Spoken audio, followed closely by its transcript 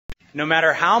No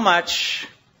matter how much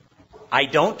I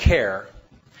don't care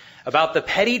about the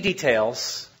petty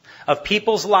details of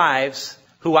people's lives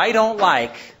who I don't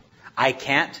like, I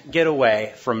can't get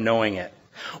away from knowing it.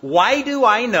 Why do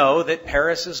I know that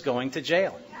Paris is going to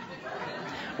jail?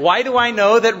 Why do I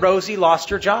know that Rosie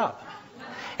lost her job?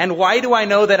 And why do I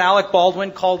know that Alec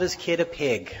Baldwin called his kid a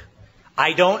pig?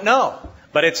 I don't know,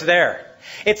 but it's there.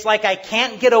 It's like I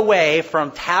can't get away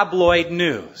from tabloid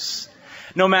news.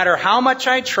 No matter how much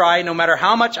I try, no matter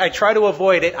how much I try to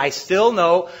avoid it, I still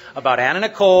know about Anna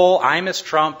Nicole, Imus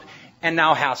Trump, and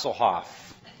now Hasselhoff.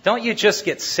 Don't you just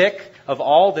get sick of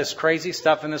all this crazy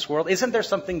stuff in this world? Isn't there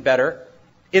something better?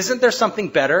 Isn't there something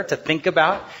better to think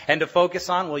about and to focus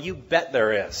on? Well, you bet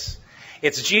there is.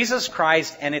 It's Jesus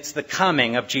Christ, and it's the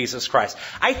coming of Jesus Christ.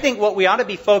 I think what we ought to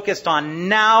be focused on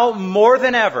now more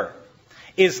than ever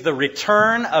is the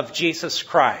return of Jesus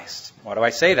Christ. Why do I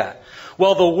say that?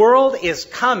 Well, the world is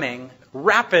coming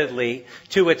rapidly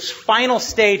to its final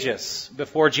stages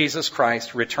before Jesus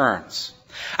Christ returns.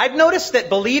 I've noticed that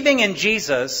believing in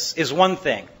Jesus is one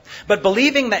thing, but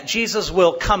believing that Jesus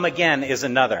will come again is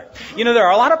another. You know, there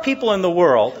are a lot of people in the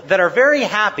world that are very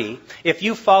happy if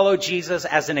you follow Jesus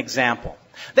as an example.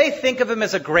 They think of him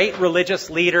as a great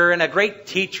religious leader and a great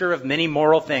teacher of many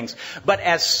moral things. But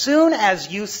as soon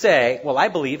as you say, well, I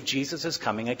believe Jesus is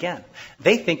coming again,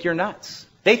 they think you're nuts.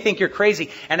 They think you're crazy.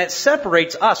 And it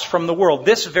separates us from the world,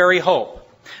 this very hope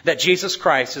that Jesus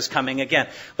Christ is coming again.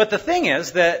 But the thing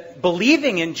is that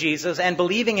believing in Jesus and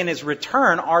believing in his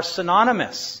return are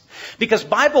synonymous. Because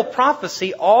Bible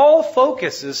prophecy all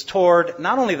focuses toward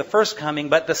not only the first coming,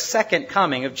 but the second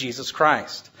coming of Jesus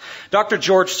Christ. Dr.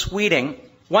 George Sweeting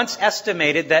once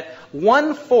estimated that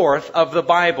 1/4 of the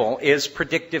Bible is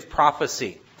predictive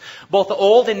prophecy. Both the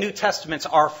Old and New Testaments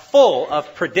are full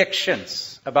of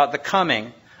predictions about the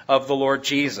coming of the Lord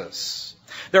Jesus.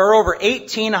 There are over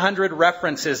 1,800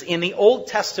 references in the Old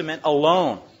Testament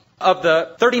alone. Of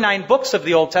the 39 books of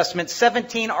the Old Testament,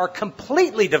 17 are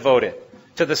completely devoted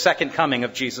to the second coming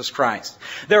of Jesus Christ.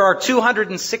 There are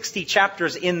 260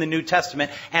 chapters in the New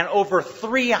Testament and over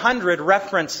 300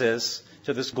 references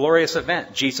to this glorious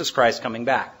event, Jesus Christ coming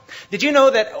back. Did you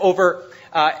know that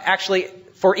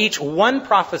for each one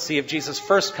prophecy of Jesus'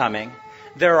 first coming,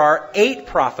 there are 8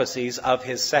 prophecies of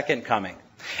his second coming?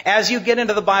 As you get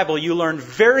into the Bible, you learn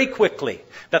very quickly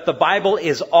that the Bible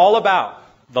is all about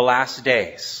the last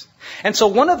days. And so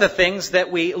one of the things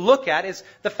that we look at is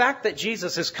the fact that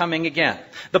Jesus is coming again.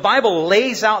 The Bible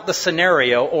lays out the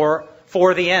scenario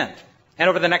for the end. And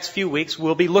over the next few weeks,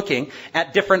 we'll be looking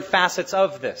at different facets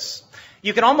of this.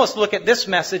 You can almost look at this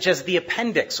message as the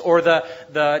appendix or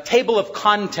the table of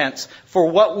contents for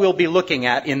what we'll be looking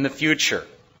at in the future.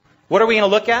 What are we going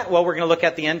to look at? Well, we're going to look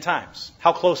at the end times.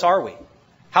 How close are we?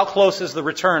 How close is the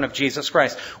return of Jesus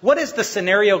Christ? What is the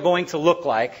scenario going to look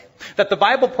like that the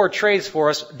Bible portrays for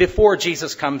us before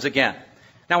Jesus comes again?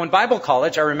 Now, in Bible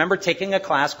college, I remember taking a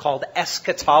class called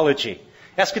eschatology.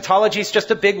 Eschatology is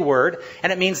just a big word,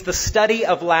 and it means the study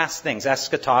of last things.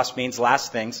 Eschatos means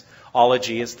last things.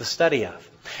 Ology is the study of.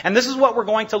 And this is what we're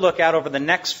going to look at over the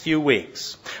next few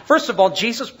weeks. First of all,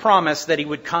 Jesus promised that he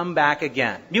would come back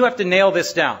again. You have to nail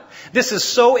this down. This is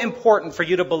so important for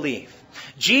you to believe.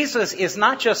 Jesus is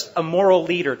not just a moral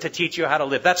leader to teach you how to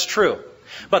live. That's true.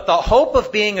 But the hope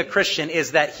of being a Christian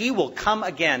is that he will come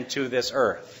again to this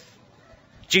earth.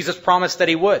 Jesus promised that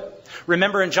he would.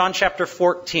 Remember in John chapter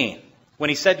 14, when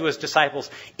he said to his disciples,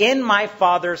 "In my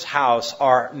Father's house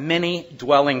are many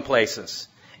dwelling places.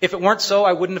 If it weren't so,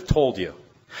 I wouldn't have told you.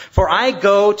 For I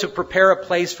go to prepare a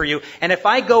place for you. And if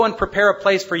I go and prepare a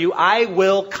place for you, I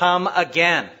will come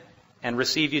again and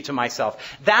receive you to myself."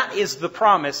 That is the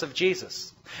promise of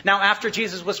Jesus. Now, after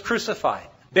Jesus was crucified,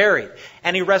 buried,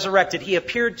 and he resurrected, he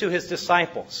appeared to his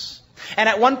disciples. And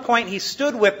at one point, he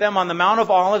stood with them on the Mount of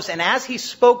Olives, and as he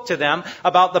spoke to them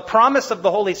about the promise of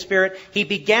the Holy Spirit, he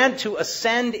began to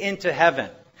ascend into heaven.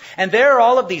 And there are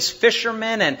all of these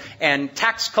fishermen and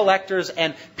tax collectors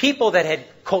and people that had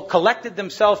collected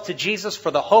themselves to Jesus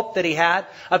for the hope that he had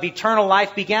of eternal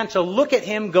life began to look at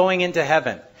him going into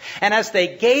heaven. And as they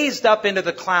gazed up into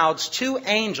the clouds, 2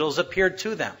 angels appeared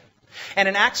to them. And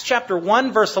in Acts chapter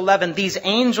 1, verse 11, these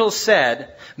angels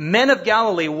said, "Men of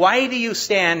Galilee, why do you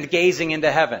stand gazing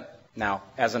into heaven?" Now,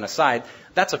 as an aside,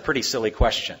 that's a pretty silly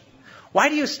question. Why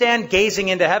do you stand gazing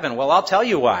into heaven? Well, I'll tell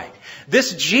you why.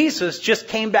 This Jesus just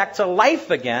came back to life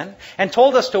again and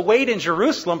told us to wait in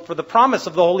Jerusalem for the promise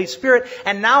of the Holy Spirit.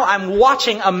 And now I'm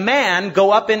watching a man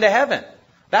go up into heaven.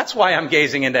 That's why I'm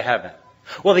gazing into heaven.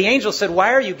 Well, the angel said,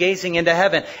 why are you gazing into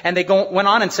heaven? And they went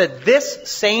on and said, this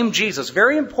same Jesus,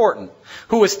 very important,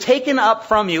 who was taken up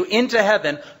from you into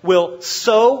heaven, will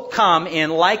so come in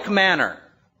like manner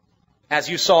as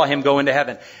you saw him go into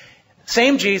heaven.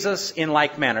 Same Jesus in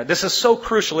like manner. This is so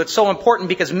crucial. It's so important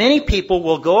because many people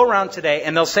will go around today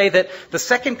and they'll say that the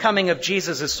second coming of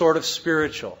Jesus is sort of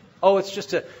spiritual. Oh, it's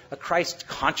just a Christ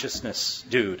consciousness,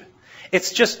 dude.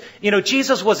 It's just,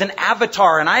 Jesus was an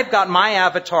avatar and I've got my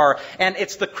avatar and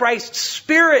it's the Christ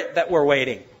Spirit that we're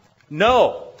waiting.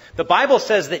 No. The Bible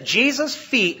says that Jesus'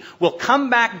 feet will come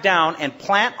back down and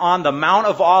plant on the Mount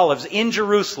of Olives in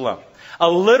Jerusalem. A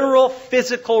literal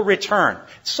physical return.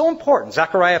 It's so important.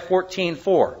 Zechariah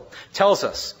 14:4 tells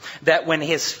us that when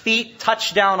his feet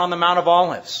touch down on the Mount of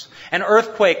Olives, an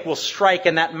earthquake will strike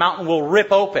and that mountain will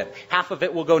rip open. Half of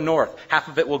it will go north, half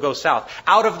of it will go south.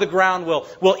 Out of the ground will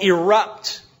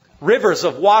erupt rivers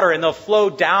of water and they'll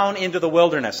flow down into the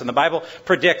wilderness. And the Bible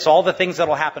predicts all the things that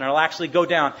will happen. It'll actually go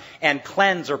down and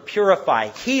cleanse or purify,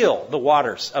 heal the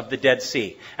waters of the Dead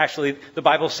Sea. Actually, the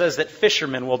Bible says that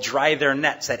fishermen will dry their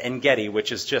nets at En-Gedi,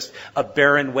 which is just a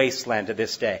barren wasteland to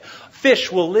this day.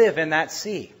 Fish will live in that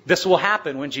sea. This will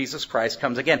happen when Jesus Christ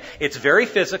comes again. It's very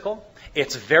physical.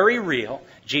 It's very real.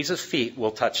 Jesus' feet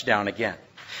will touch down again.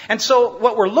 And so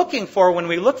what we're looking for when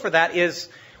we look for that is,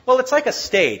 well, it's like a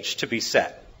stage to be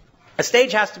set. A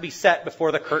stage has to be set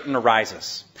before the curtain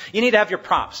arises. You need to have your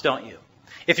props, don't you?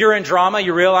 If you're in drama,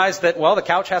 you realize that, well, the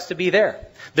couch has to be there.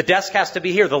 The desk has to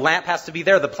be here. The lamp has to be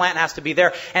there. The plant has to be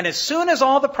there. And as soon as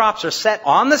all the props are set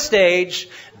on the stage,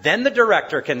 then the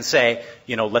director can say,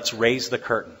 let's raise the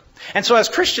curtain. And so as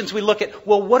Christians, we look at,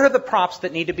 well, what are the props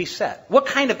that need to be set? What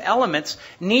kind of elements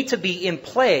need to be in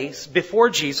place before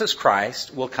Jesus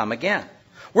Christ will come again?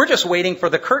 We're just waiting for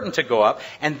the curtain to go up,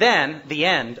 and then the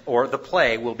end, or the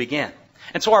play, will begin.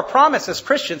 And so our promise as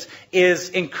Christians is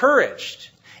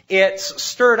encouraged. It's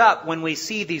stirred up when we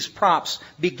see these props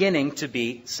beginning to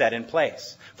be set in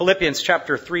place. Philippians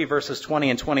chapter 3, verses 20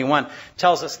 and 21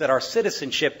 tells us that our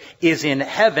citizenship is in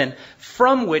heaven,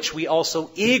 from which we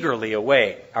also eagerly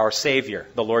await our Savior,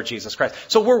 the Lord Jesus Christ.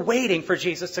 So we're waiting for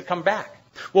Jesus to come back.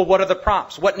 Well, what are the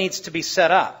props? What needs to be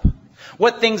set up?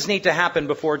 What things need to happen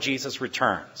before Jesus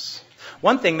returns?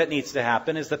 One thing that needs to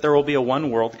happen is that there will be a one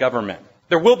world government.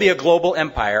 There will be a global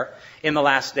empire in the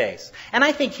last days. And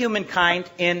I think humankind,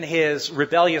 in his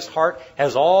rebellious heart,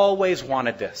 has always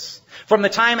wanted this. From the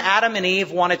time Adam and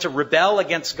Eve wanted to rebel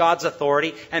against God's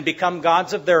authority and become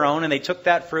gods of their own, and they took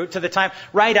that fruit, to the time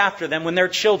right after them when their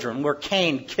children, where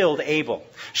Cain killed Abel.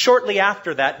 Shortly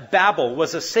after that, Babel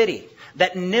was a city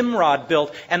that Nimrod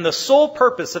built, and the sole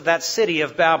purpose of that city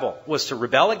of Babel was to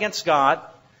rebel against God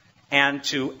and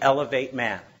to elevate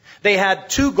man. They had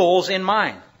two goals in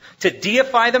mind: to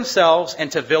deify themselves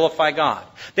and to vilify God.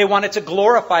 They wanted to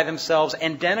glorify themselves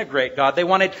and denigrate God. They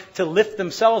wanted to lift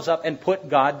themselves up and put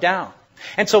God down.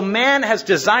 And so man has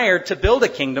desired to build a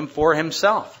kingdom for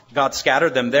himself. God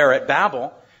scattered them there at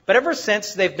Babel, but ever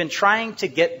since they've been trying to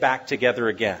get back together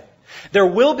again. There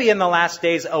will be in the last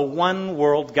days a one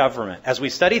world government. As we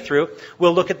study through,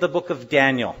 we'll look at the book of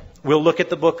Daniel. We'll look at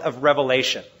the book of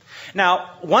Revelation. Now,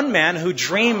 one man who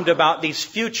dreamed about these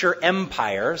future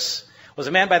empires was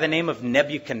a man by the name of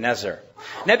Nebuchadnezzar.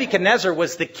 Nebuchadnezzar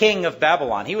was the king of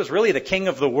Babylon. He was really the king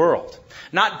of the world.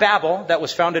 Not Babel, that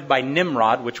was founded by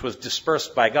Nimrod, which was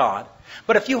dispersed by God.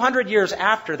 But a few hundred years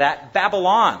after that,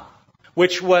 Babylon,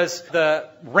 which was the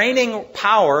reigning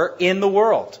power in the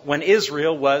world when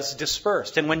Israel was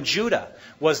dispersed and when Judah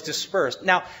was dispersed.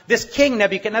 Now, this king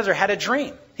Nebuchadnezzar had a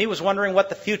dream. He was wondering what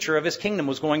the future of his kingdom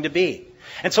was going to be.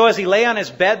 And so as he lay on his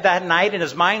bed that night and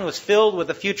his mind was filled with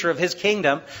the future of his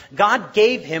kingdom, God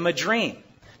gave him a dream.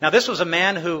 Now, this was a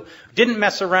man who didn't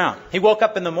mess around. He woke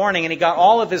up in the morning and he got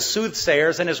all of his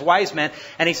soothsayers and his wise men,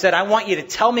 and he said, I want you to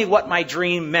tell me what my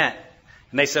dream meant.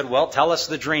 And they said, well, tell us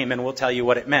the dream and we'll tell you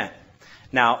what it meant.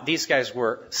 Now, these guys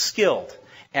were skilled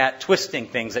at twisting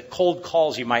things, at cold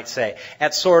calls, you might say,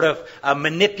 at sort of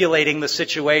manipulating the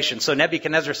situation. So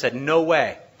Nebuchadnezzar said, no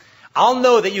way. I'll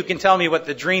know that you can tell me what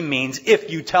the dream means if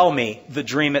you tell me the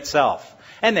dream itself.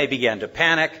 And they began to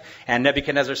panic. And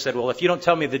Nebuchadnezzar said, well, if you don't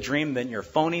tell me the dream, then you're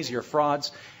phonies, you're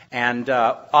frauds, and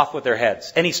off with their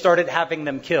heads. And he started having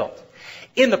them killed.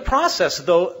 In the process,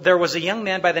 though, there was a young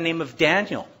man by the name of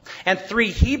Daniel and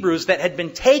 3 Hebrews that had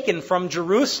been taken from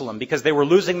Jerusalem because they were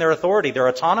losing their authority, their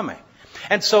autonomy.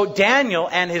 And so Daniel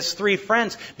and his 3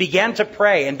 friends began to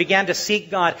pray and began to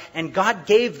seek God, and God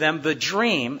gave them the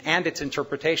dream and its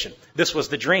interpretation. This was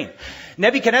the dream.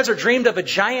 Nebuchadnezzar dreamed of a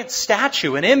giant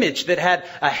statue, an image that had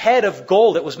a head of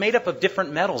gold. It was made up of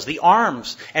different metals. The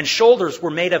arms and shoulders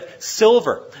were made of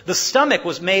silver. The stomach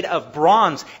was made of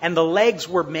bronze, and the legs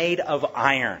were made of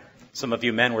iron. Some of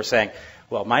you men were saying,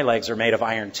 well, my legs are made of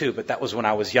iron too, but that was when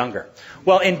I was younger.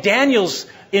 Well, in Daniel's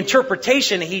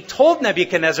interpretation, he told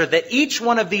Nebuchadnezzar that each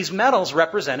one of these metals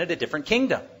represented a different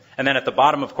kingdom. And then at the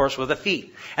bottom, of course, were the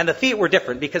feet. And the feet were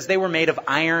different because they were made of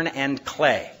iron and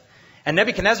clay. And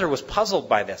Nebuchadnezzar was puzzled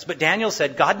by this. But Daniel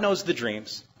said, God knows the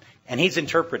dreams, and he's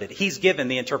interpreted. He's given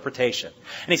the interpretation.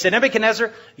 And he said,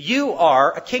 Nebuchadnezzar, you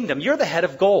are a kingdom. You're the head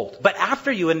of gold. But after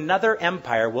you, another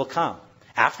empire will come.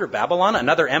 After Babylon,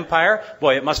 another empire.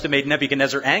 Boy, it must have made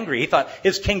Nebuchadnezzar angry. He thought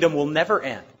his kingdom will never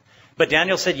end. But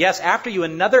Daniel said, yes, after you,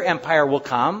 another empire will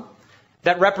come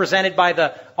that represented by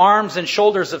the arms and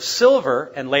shoulders of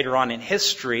silver. And later on in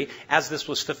history, as this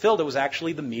was fulfilled, it was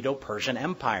actually the Medo-Persian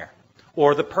Empire,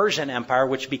 or the Persian Empire,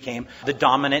 which became the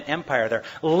dominant empire there.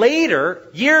 Later,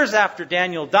 years after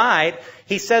Daniel died,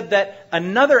 he said that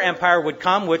another empire would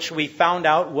come, which we found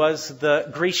out was the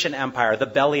Grecian Empire, the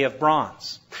belly of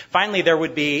bronze. Finally, there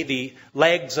would be the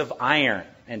legs of iron.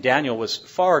 And Daniel was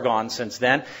far gone since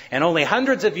then. And only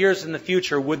hundreds of years in the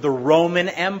future would the Roman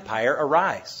Empire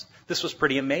arise. This was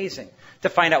pretty amazing to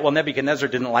find out. Well, Nebuchadnezzar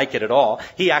didn't like it at all.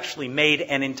 He actually made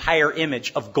an entire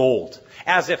image of gold,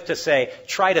 as if to say,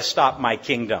 try to stop my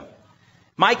kingdom.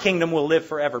 My kingdom will live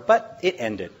forever. But it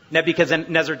ended.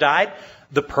 Nebuchadnezzar died.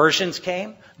 The Persians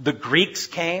came. The Greeks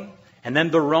came. And then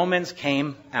the Romans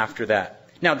came after that.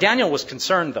 Now, Daniel was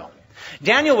concerned, though.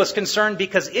 Daniel was concerned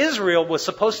because Israel was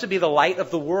supposed to be the light of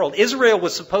the world. Israel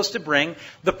was supposed to bring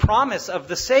the promise of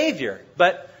the Savior.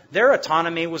 But their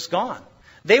autonomy was gone.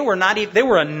 They were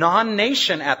a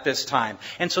non-nation at this time.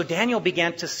 And so Daniel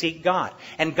began to seek God.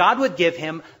 And God would give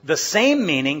him the same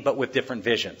meaning, but with different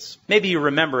visions. Maybe you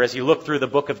remember as you look through the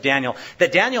book of Daniel,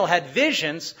 that Daniel had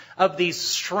visions of these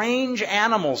strange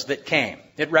animals that came.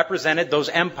 It represented those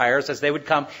empires as they would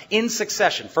come in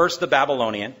succession. First, the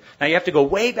Babylonian. Now you have to go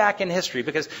way back in history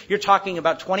because you're talking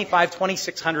about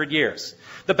 2,600 years.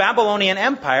 The Babylonian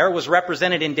Empire was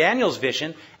represented in Daniel's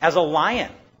vision as a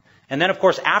lion. And then, of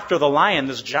course, after the lion,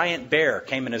 this giant bear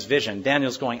came in his vision.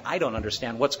 Daniel's going, I don't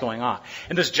understand what's going on.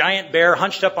 And this giant bear,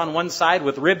 hunched up on one side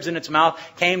with ribs in its mouth,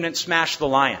 came and smashed the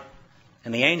lion.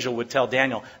 And the angel would tell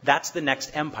Daniel, that's the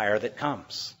next empire that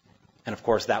comes. And, of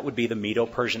course, that would be the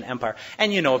Medo-Persian Empire.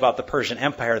 And you know about the Persian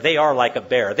Empire. They are like a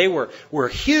bear. They were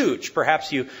huge.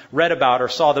 Perhaps you read about or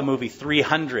saw the movie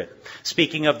 300.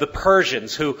 Speaking of the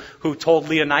Persians who told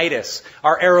Leonidas,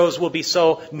 our arrows will be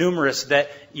so numerous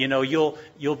that,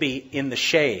 you'll be in the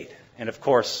shade. And, of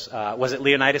course, was it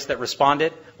Leonidas that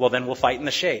responded? Well, then we'll fight in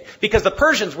the shade. Because the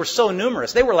Persians were so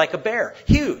numerous. They were like a bear.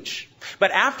 Huge.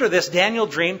 But after this, Daniel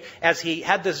dreamed, as he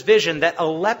had this vision, that a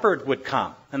leopard would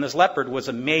come. And this leopard was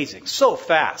amazing. So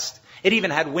fast. It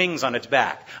even had wings on its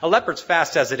back. A leopard's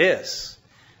fast as it is.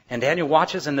 And Daniel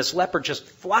watches, and this leopard just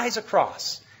flies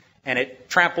across. And it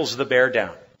tramples the bear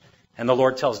down. And the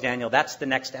Lord tells Daniel, that's the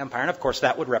next empire. And of course,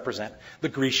 that would represent the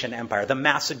Grecian Empire, the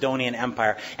Macedonian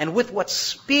Empire. And with what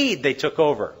speed they took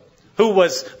over. Who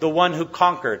was the one who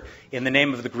conquered in the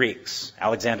name of the Greeks?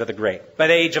 Alexander the Great. By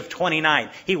the age of 29,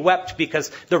 he wept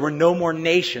because there were no more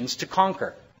nations to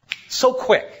conquer. So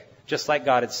quick, just like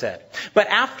God had said. But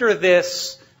after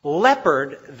this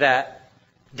leopard that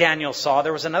Daniel saw,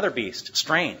 there was another beast,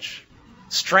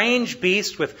 strange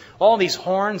beast with all these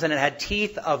horns, and it had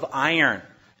teeth of iron.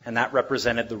 And that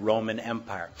represented the Roman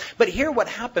Empire. But here what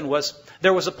happened was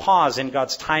there was a pause in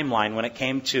God's timeline when it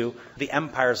came to the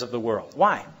empires of the world.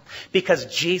 Why? Because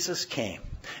Jesus came.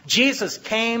 Jesus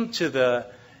came to the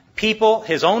people,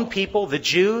 his own people, the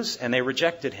Jews, and they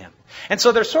rejected him. And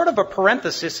so there's sort of a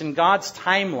parenthesis in God's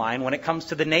timeline when it comes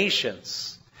to the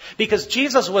nations. Because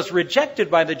Jesus was rejected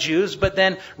by the Jews, but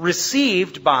then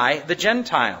received by the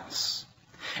Gentiles.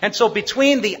 And so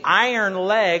between the iron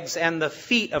legs and the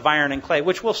feet of iron and clay,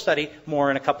 which we'll study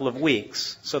more in a couple of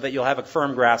weeks so that you'll have a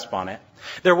firm grasp on it,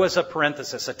 there was a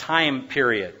parenthesis, a time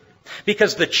period.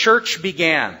 Because the church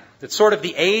began. It's sort of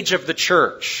the age of the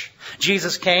church.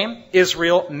 Jesus came,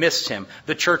 Israel missed him.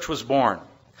 The church was born.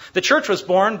 The church was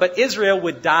born, but Israel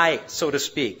would die, so to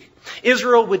speak.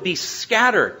 Israel would be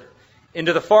scattered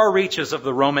into the far reaches of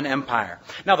the Roman Empire.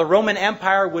 Now, the Roman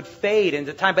Empire would fade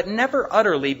into time, but never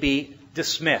utterly be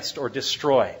dismissed or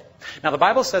destroyed. Now, the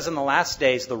Bible says in the last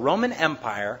days, the Roman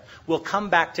Empire will come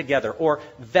back together, or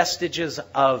vestiges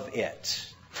of it.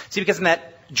 See, because in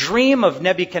that dream of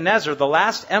Nebuchadnezzar, the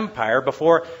last empire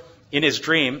before In his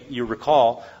dream, you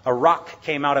recall, a rock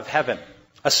came out of heaven.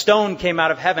 A stone came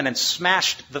out of heaven and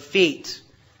smashed the feet.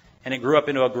 And it grew up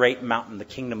into a great mountain, the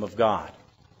kingdom of God.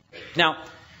 Now,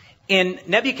 in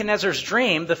Nebuchadnezzar's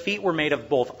dream, the feet were made of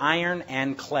both iron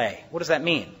and clay. What does that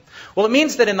mean? Well, it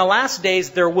means that in the last days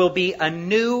there will be a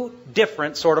new,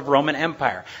 different sort of Roman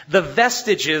Empire. The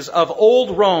vestiges of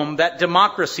old Rome, that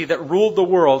democracy that ruled the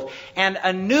world, and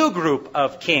a new group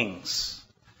of kings.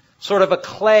 Sort of a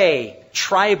clay,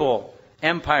 tribal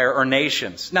empire or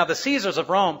nations. Now, the Caesars of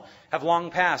Rome have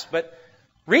long passed, but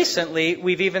recently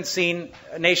we've even seen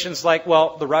nations like,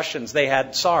 well, the Russians, they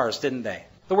had Tsars, didn't they?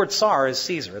 The word Tsar is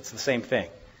Caesar. It's the same thing.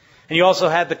 And you also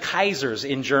had the Kaisers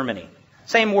in Germany.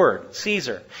 Same word,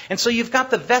 Caesar. And so you've got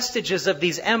the vestiges of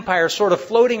these empires sort of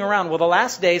floating around. Well, the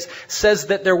last days says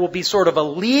that there will be sort of a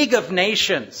league of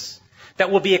nations that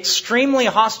will be extremely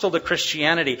hostile to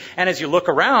Christianity. And as you look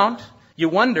around, you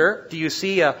wonder, do you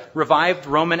see a revived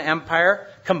Roman Empire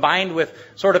combined with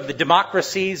sort of the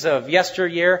democracies of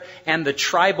yesteryear and the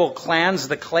tribal clans,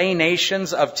 the clay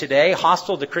nations of today,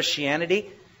 hostile to Christianity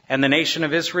and the nation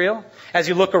of Israel? As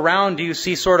you look around, do you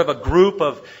see sort of a group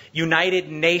of united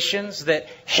nations that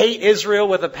hate Israel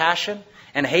with a passion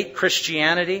and hate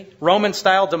Christianity?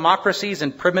 Roman-style democracies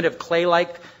and primitive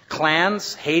clay-like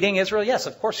clans hating Israel? Yes,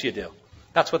 of course you do.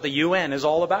 That's what the UN is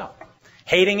all about.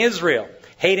 Hating Israel,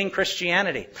 hating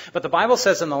Christianity. But the Bible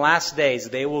says in the last days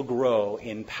they will grow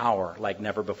in power like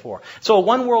never before. So a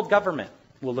one-world government.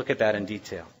 We'll look at that in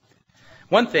detail.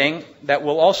 One thing that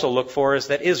we'll also look for is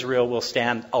that Israel will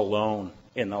stand alone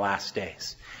in the last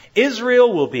days.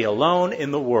 Israel will be alone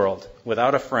in the world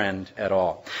without a friend at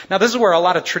all. Now, this is where a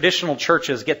lot of traditional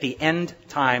churches get the end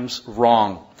times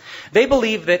wrong. They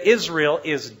believe that Israel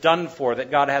is done for,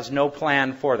 that God has no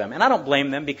plan for them. And I don't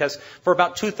blame them, because for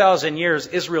about 2,000 years,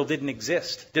 Israel didn't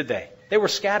exist, did they? They were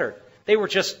scattered. They were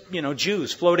just,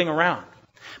 Jews floating around.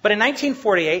 But in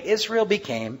 1948, Israel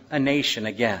became a nation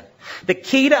again. The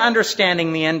key to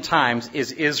understanding the end times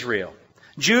is Israel.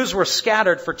 Jews were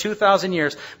scattered for 2,000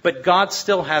 years, but God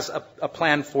still has a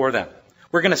plan for them.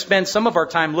 We're going to spend some of our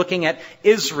time looking at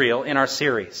Israel in our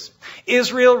series.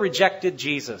 Israel rejected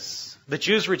Jesus. The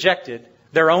Jews rejected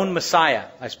their own Messiah.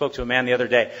 I spoke to a man the other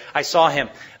day. I saw him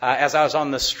as I was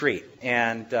on the street,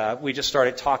 and we just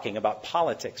started talking about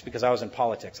politics, because I was in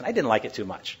politics, and I didn't like it too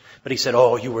much. But he said,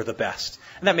 "Oh, you were the best."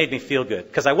 And that made me feel good,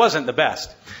 because I wasn't the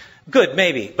best. Good,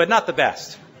 maybe, but not the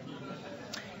best.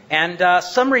 And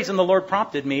some reason the Lord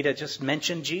prompted me to just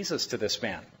mention Jesus to this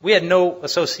man. We had no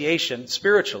association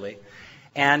spiritually.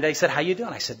 And he said, "How you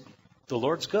doing?" I said, "The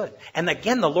Lord's good." And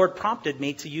again, the Lord prompted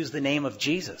me to use the name of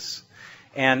Jesus.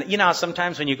 And you know how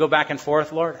sometimes when you go back and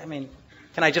forth, Lord,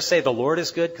 can I just say the Lord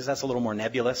is good? Because that's a little more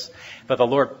nebulous. But the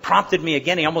Lord prompted me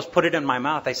again. He almost put it in my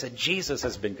mouth. I said, Jesus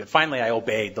has been good. Finally, I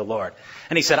obeyed the Lord.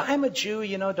 And he said, "I'm a Jew,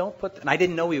 don't put..." And I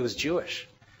didn't know he was Jewish.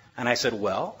 And I said,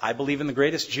 "Well, I believe in the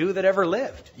greatest Jew that ever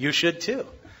lived. You should too."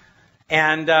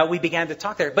 And we began to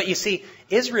talk there. But you see,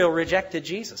 Israel rejected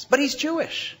Jesus. But he's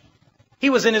Jewish. He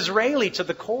was an Israeli to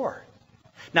the core.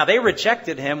 Now, they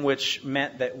rejected him, which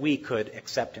meant that we could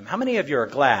accept him. How many of you are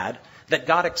glad that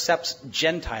God accepts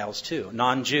Gentiles too,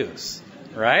 non-Jews,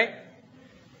 right?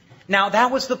 Now, that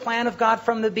was the plan of God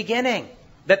from the beginning,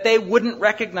 that they wouldn't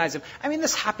recognize him.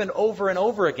 This happened over and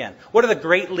over again. What are the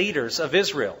great leaders of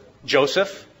Israel?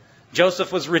 Joseph.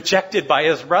 Joseph was rejected by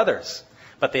his brothers,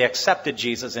 but they accepted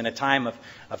Jesus in a time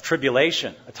of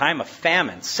tribulation, a time of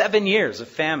famine, 7 years of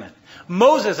famine.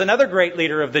 Moses, another great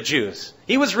leader of the Jews,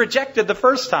 he was rejected the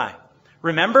first time.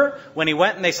 Remember when he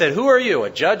went and they said, "Who are you, a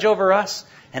judge over us?"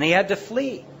 And he had to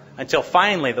flee until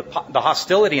finally the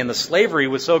hostility and the slavery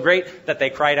was so great that they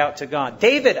cried out to God.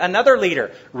 David, another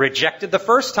leader, rejected the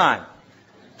first time.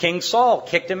 King Saul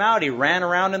kicked him out. He ran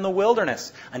around in the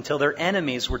wilderness until their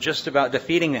enemies were just about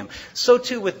defeating him. So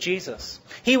too with Jesus.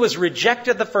 He was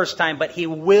rejected the first time, but he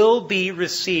will be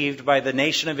received by the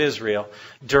nation of Israel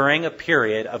during a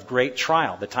period of great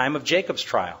trial, the time of Jacob's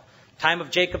trial, time of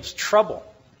Jacob's trouble.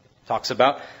 Talks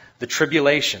about the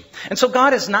tribulation. And so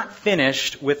God is not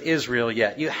finished with Israel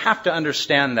yet. You have to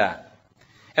understand that.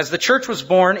 As the church was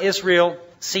born, Israel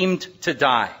seemed to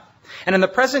die. And in the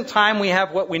present time, we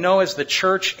have what we know as the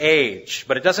church age.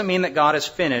 But it doesn't mean that God is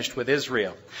finished with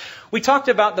Israel. We talked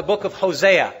about the book of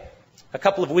Hosea a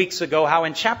couple of weeks ago, how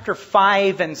in chapter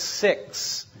 5 and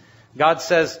 6, God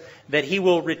says that he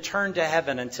will return to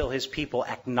heaven until his people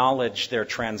acknowledge their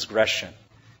transgression.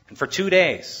 And for 2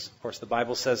 days, of course, the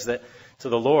Bible says that to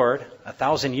the Lord,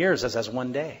 1,000 years is as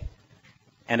 1 day.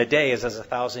 And a day is as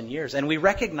 1,000 years. And we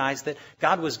recognize that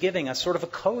God was giving us sort of a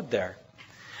code there.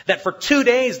 That for 2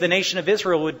 days the nation of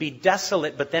Israel would be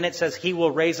desolate, but then it says he will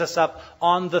raise us up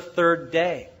on the third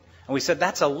day. And And we said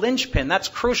that's a linchpin. That's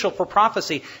crucial for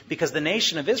prophecy because the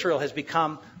nation of Israel has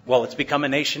become, well, it's become a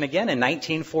nation again in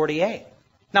 1948.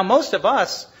 Now, most of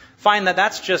us find that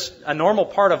that's just a normal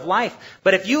part of life.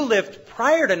 But if you lived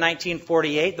prior to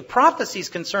 1948, the prophecies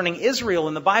concerning Israel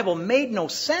in the Bible made no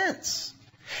sense.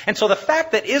 And so the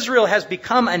fact that Israel has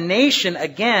become a nation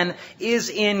again is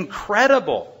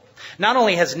incredible. Not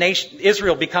only has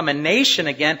Israel become a nation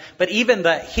again, but even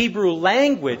the Hebrew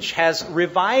language has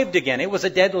revived again. It was a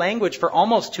dead language for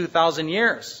almost 2,000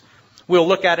 years. We'll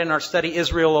look at in our study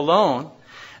Israel alone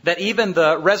that even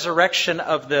the resurrection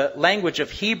of the language of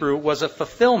Hebrew was a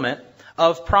fulfillment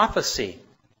of prophecy.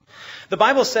 The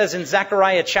Bible says in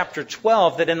Zechariah chapter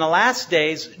 12 that in the last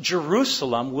days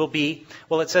Jerusalem will be,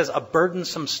 well, it says a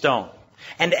burdensome stone.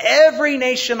 And every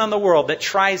nation on the world that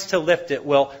tries to lift it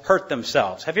will hurt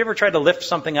themselves. Have you ever tried to lift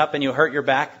something up and you hurt your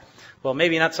back? Well,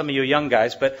 maybe not some of you young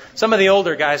guys, but some of the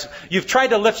older guys, you've tried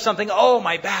to lift something, oh,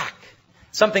 my back.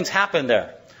 Something's happened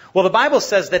there. Well, the Bible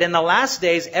says that in the last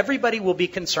days, everybody will be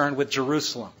concerned with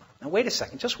Jerusalem. Now, wait a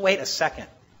second. Just wait a second.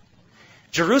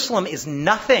 Jerusalem is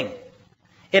nothing.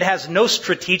 It has no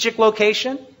strategic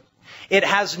location. It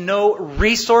has no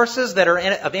resources that are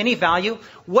of any value.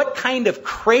 What kind of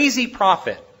crazy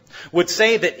prophet would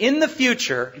say that in the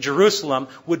future, Jerusalem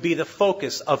would be the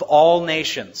focus of all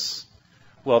nations?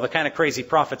 Well, the kind of crazy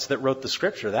prophets that wrote the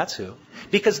scripture, that's who.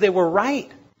 Because they were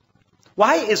right.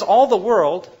 Why is all the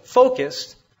world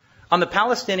focused on the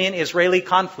Palestinian-Israeli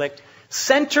conflict,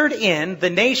 centered in the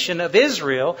nation of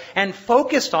Israel and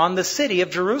focused on the city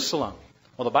of Jerusalem?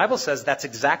 Well, the Bible says that's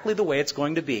exactly the way it's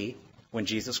going to be when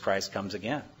Jesus Christ comes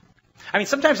again. I mean,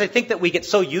 sometimes I think that we get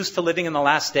so used to living in the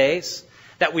last days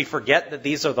that we forget that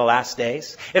these are the last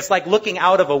days. It's like looking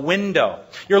out of a window.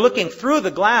 You're looking through the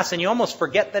glass and you almost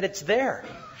forget that it's there.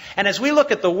 And as we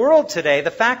look at the world today,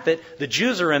 the fact that the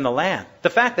Jews are in the land, the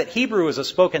fact that Hebrew is a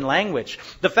spoken language,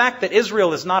 the fact that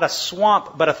Israel is not a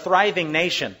swamp but a thriving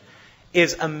nation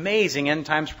is amazing end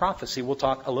times prophecy. We'll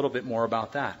talk a little bit more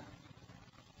about that.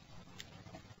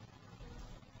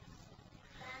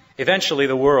 Eventually,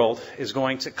 the world is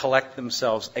going to collect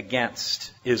themselves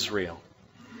against Israel.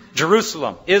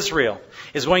 Jerusalem, Israel,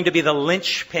 is going to be the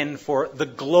linchpin for the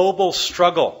global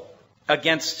struggle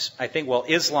against, I think, well,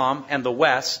 Islam and the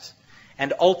West,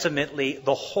 and ultimately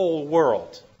the whole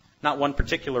world. Not one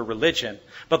particular religion,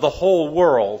 but the whole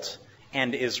world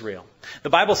and Israel. The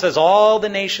Bible says all the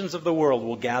nations of the world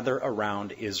will gather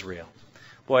around Israel.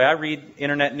 Boy, I read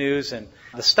internet news and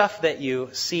the stuff that you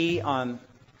see on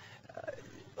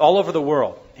all over the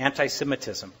world,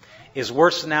 anti-Semitism, is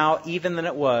worse now even than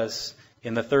it was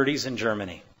in the 30s in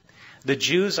Germany. The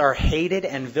Jews are hated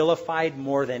and vilified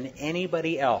more than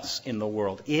anybody else in the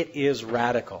world. It is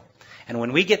radical. And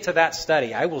when we get to that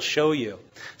study, I will show you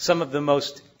some of the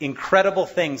most incredible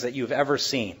things that you've ever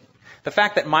seen. The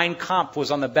fact that Mein Kampf was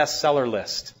on the bestseller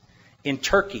list in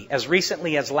Turkey as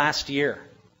recently as last year.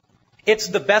 It's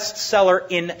the bestseller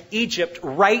in Egypt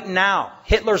right now.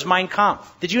 Hitler's Mein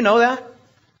Kampf. Did you know that?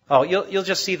 Oh, you'll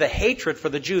just see the hatred for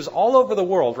the Jews all over the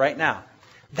world right now.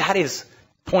 That is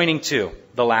pointing to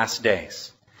the last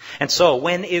days. And so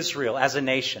when Israel as a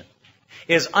nation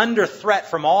is under threat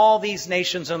from all these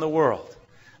nations in the world,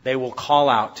 they will call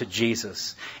out to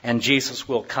Jesus, and Jesus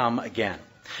will come again.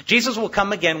 Jesus will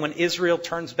come again when Israel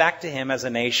turns back to him as a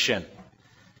nation.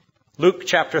 Luke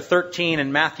chapter 13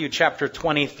 and Matthew chapter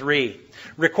 23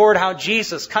 record how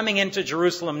Jesus, coming into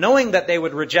Jerusalem, knowing that they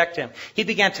would reject him, he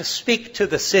began to speak to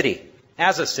the city,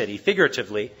 as a city,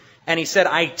 figuratively, and he said,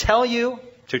 I tell you,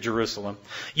 to Jerusalem,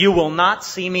 you will not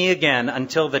see me again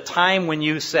until the time when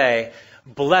you say,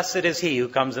 blessed is he who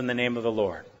comes in the name of the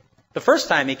Lord. The first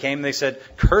time he came, they said,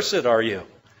 cursed are you.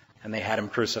 And they had him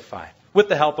crucified with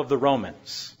the help of the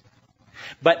Romans.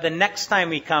 But the next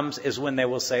time he comes is when they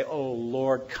will say, oh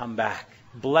Lord, come back.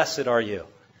 Blessed are you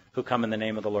who come in the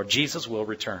name of the Lord. Jesus will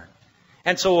return.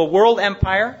 And so a world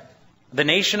empire, the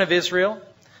nation of Israel,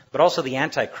 but also the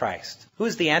Antichrist. Who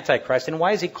is the Antichrist and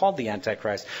why is he called the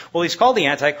Antichrist? Well, he's called the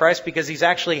Antichrist because he's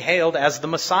actually hailed as the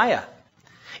Messiah.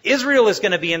 Israel is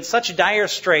going to be in such dire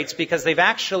straits because they've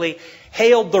actually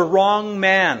hailed the wrong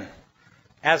man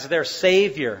as their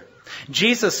Savior.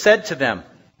 Jesus said to them,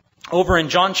 over in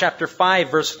John chapter 5,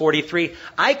 verse 43,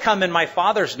 I come in my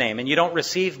Father's name and you don't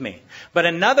receive me. But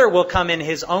another will come in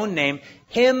his own name.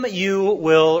 Him you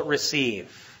will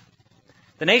receive.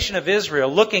 The nation of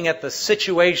Israel, looking at the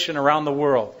situation around the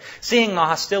world, seeing the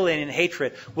hostility and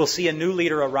hatred, will see a new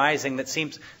leader arising that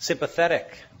seems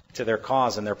sympathetic to their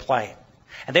cause and their plight.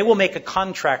 And they will make a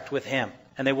contract with him,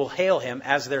 and they will hail him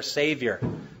as their Savior.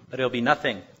 But he'll be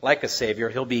nothing like a Savior.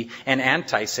 He'll be an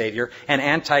anti-Savior, an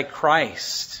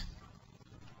anti-Christ.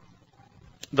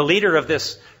 The leader of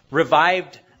this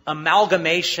revived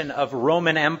amalgamation of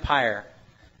Roman Empire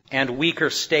and weaker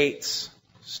states,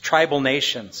 tribal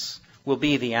nations, will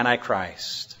be the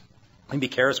Antichrist. He'll be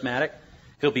charismatic.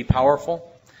 He'll be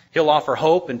powerful. He'll offer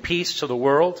hope and peace to the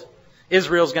world.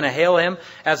 Israel's going to hail him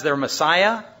as their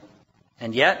Messiah.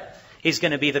 And yet, he's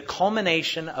going to be the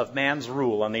culmination of man's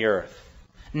rule on the earth.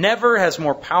 Never has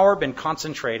more power been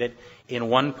concentrated in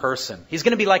one person. He's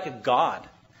going to be like a god.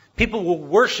 People will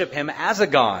worship him as a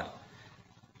god.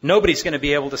 Nobody's going to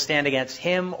be able to stand against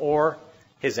him or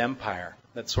his empire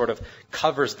that sort of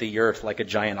covers the earth like a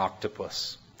giant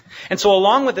octopus. And so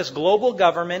along with this global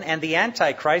government and the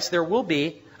Antichrist, there will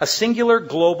be a singular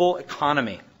global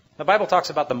economy. The Bible talks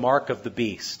about the mark of the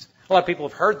beast. A lot of people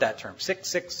have heard that term,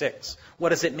 666. What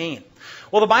does it mean?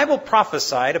 Well, the Bible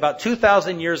prophesied about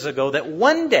 2,000 years ago that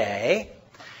one day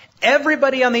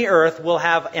everybody on the earth will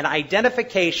have an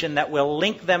identification that will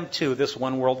link them to this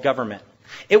one world government.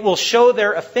 It will show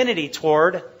their affinity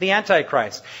toward the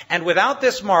Antichrist. And without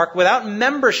this mark, without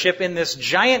membership in this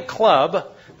giant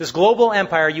club, this global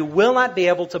empire, you will not be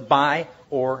able to buy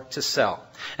or to sell.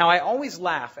 Now, I always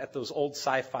laugh at those old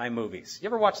sci-fi movies. You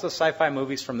ever watch those sci-fi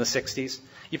movies from the 60s?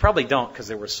 You probably don't because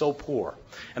they were so poor.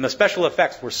 And the special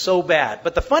effects were so bad.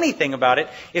 But the funny thing about it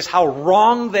is how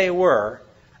wrong they were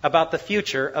about the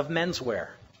future of menswear,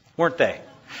 weren't they?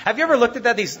 Have you ever looked at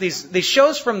that? These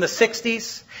shows from the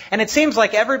 60s, and it seems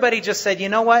like everybody just said, you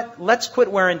know what? Let's quit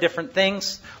wearing different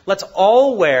things. Let's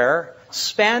all wear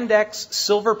spandex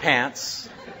silver pants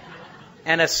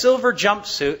and a silver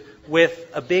jumpsuit with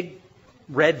a big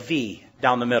red V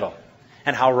down the middle.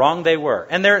 And how wrong they were.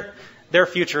 And their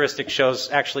futuristic shows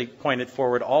actually pointed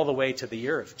forward all the way to the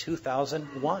year of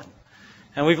 2001.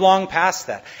 And we've long passed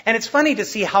that. And it's funny to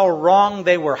see how wrong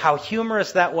they were, how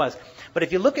humorous that was. But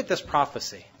if you look at this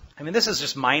prophecy, I mean, this is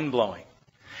just mind-blowing.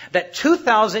 That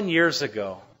 2,000 years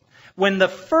ago, when the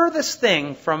furthest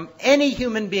thing from any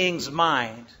human being's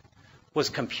mind was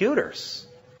computers,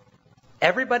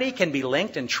 everybody can be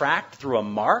linked and tracked through a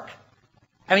mark.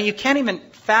 I mean, you can't even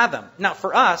fathom. Now,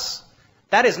 for us,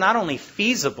 that is not only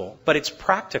feasible, but it's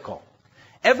practical.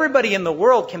 Everybody in the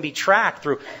world can be tracked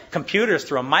through computers,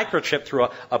 through a microchip, through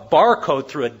a barcode,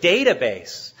 through a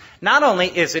database. Not only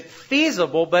is it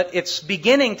feasible, but it's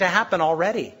beginning to happen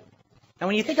already. And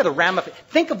when you think of the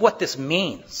think of what this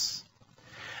means.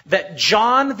 That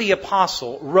John the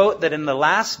Apostle wrote that in the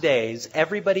last days,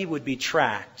 everybody would be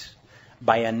tracked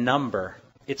by a number.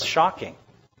 It's shocking.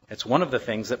 It's one of the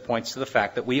things that points to the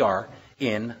fact that we are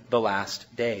in the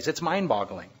last days. It's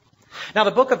mind-boggling. Now,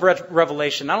 the book of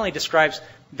Revelation not only describes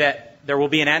that there will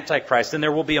be an Antichrist and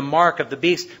there will be a mark of the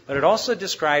beast, but it also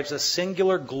describes a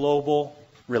singular global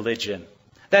religion.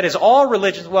 That is, all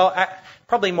religions, well,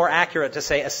 probably more accurate to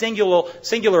say a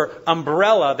singular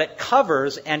umbrella that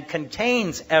covers and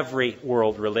contains every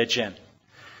world religion.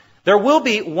 There will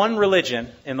be one religion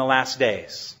in the last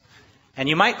days, and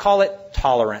you might call it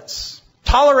tolerance.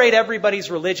 Tolerate everybody's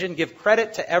religion, give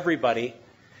credit to everybody,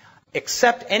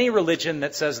 except any religion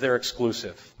that says they're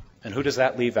exclusive. And who does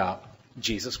that leave out?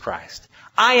 Jesus Christ.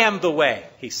 I am the way,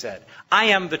 he said. I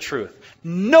am the truth.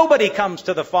 Nobody comes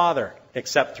to the Father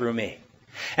except through me.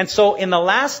 And so in the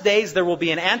last days there will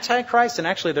be an Antichrist, and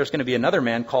actually there's going to be another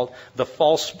man called the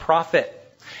false prophet.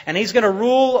 And he's going to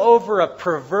rule over a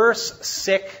perverse,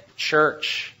 sick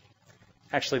church.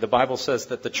 Actually, the Bible says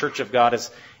that the church of God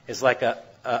is like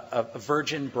a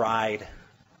virgin bride,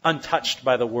 untouched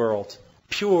by the world,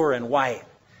 pure and white.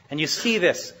 And you see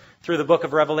this through the book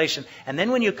of Revelation. And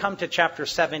then when you come to chapter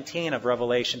 17 of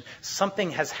Revelation,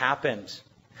 something has happened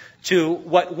to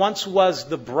what once was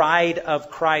the bride of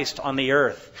Christ on the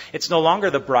earth. It's no longer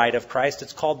the bride of Christ.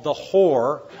 It's called the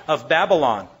whore of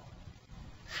Babylon.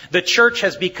 The church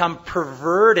has become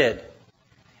perverted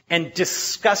and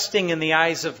disgusting in the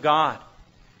eyes of God.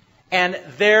 And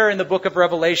there in the book of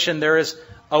Revelation, there is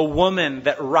a woman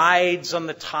that rides on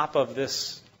the top of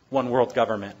this one world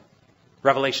government.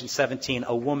 Revelation 17,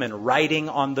 a woman riding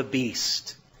on the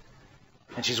beast.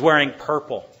 And she's wearing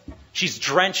purple. She's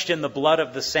drenched in the blood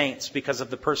of the saints because of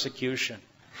the persecution.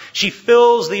 She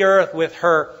fills the earth with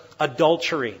her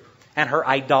adultery and her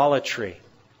idolatry.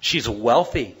 She's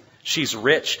wealthy. She's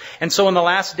rich. And so in the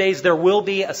last days, there will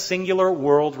be a singular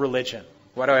world religion.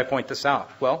 Why do I point this out?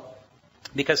 Well,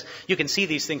 because you can see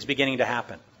these things beginning to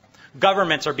happen.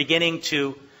 Governments are beginning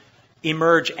to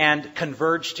emerge and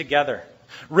converge together.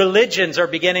 Religions are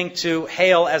beginning to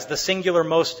hail as the singular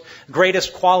most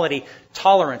greatest quality,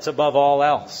 tolerance above all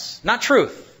else. Not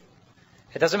truth.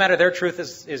 It doesn't matter. Their truth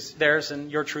is theirs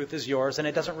and your truth is yours, and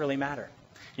it doesn't really matter.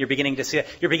 You're beginning to see it.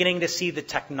 You're beginning to see the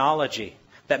technology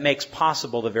that makes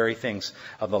possible the very things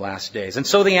of the last days. And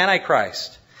so the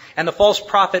Antichrist And the false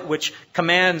prophet, which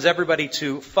commands everybody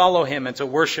to follow him and to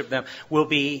worship them, will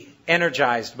be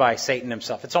energized by Satan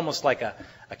himself. It's almost like a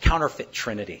counterfeit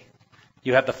trinity.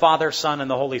 You have the Father, Son, and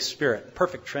the Holy Spirit.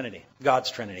 Perfect trinity.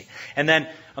 God's trinity. And then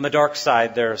on the dark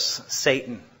side, there's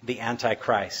Satan, the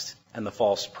Antichrist, and the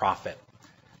false prophet.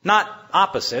 Not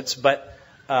opposites, but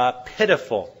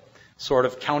pitiful sort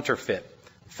of counterfeit.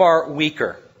 Far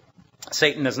weaker.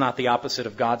 Satan is not the opposite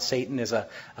of God. Satan is a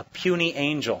puny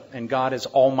angel, and God is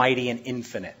almighty and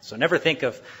infinite. So never think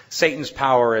of Satan's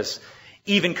power as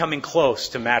even coming close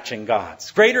to matching God's.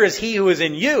 Greater is he who is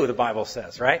in you, the Bible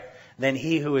says, right, than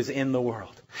he who is in the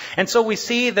world. And so we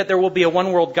see that there will be a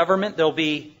one world government. There will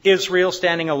be Israel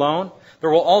standing alone. There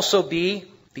will also be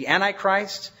the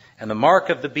Antichrist and the mark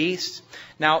of the beast.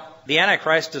 Now, the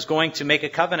Antichrist is going to make a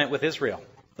covenant with Israel,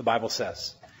 the Bible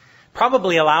says,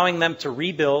 probably allowing them to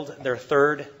rebuild their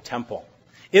third temple.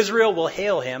 Israel will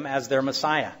hail him as their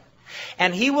Messiah.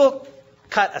 And he will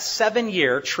cut a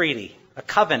 7-year treaty, a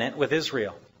covenant with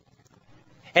Israel.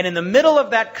 And in the middle of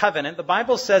that covenant, the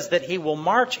Bible says that he will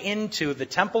march into the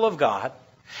temple of God,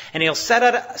 and he'll set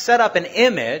up an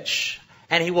image,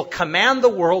 and he will command the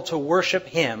world to worship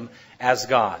him as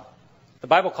God. The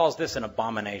Bible calls this an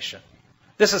abomination.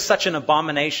 This is such an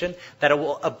abomination that it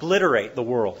will obliterate the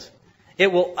world.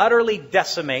 It will utterly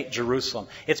decimate Jerusalem.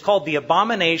 It's called the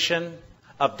abomination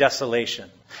of desolation.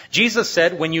 Jesus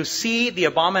said, when you see the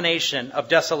abomination of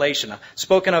desolation,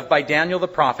 spoken of by Daniel the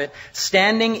prophet,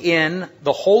 standing in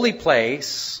the holy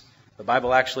place, the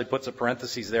Bible actually puts a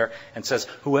parenthesis there and says,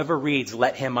 whoever reads,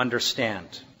 let him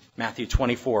understand. Matthew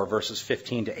 24, verses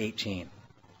 15 to 18.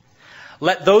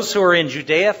 Let those who are in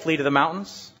Judea flee to the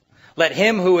mountains. Let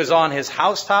him who is on his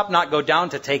housetop not go down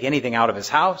to take anything out of his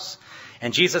house.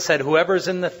 And Jesus said, whoever's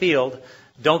in the field,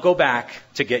 don't go back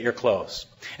to get your clothes.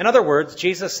 In other words,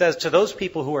 Jesus says to those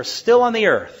people who are still on the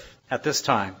earth at this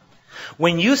time,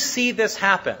 when you see this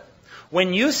happen,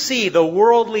 when you see the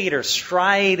world leaders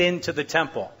stride into the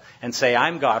temple and say,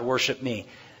 I'm God, worship me,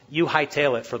 you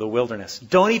hightail it for the wilderness.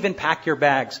 Don't even pack your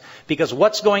bags, because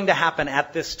what's going to happen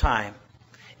at this time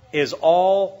is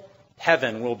all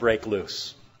heaven will break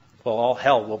loose. Well, all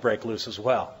hell will break loose as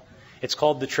well. It's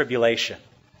called the tribulation.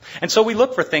 And so we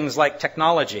look for things like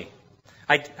technology,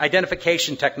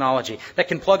 identification technology that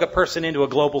can plug a person into a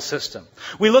global system.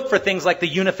 We look for things like the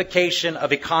unification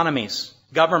of economies,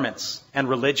 governments, and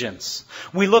religions.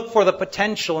 We look for the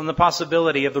potential and the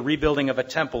possibility of the rebuilding of a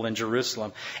temple in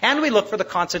Jerusalem. And we look for the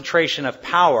concentration of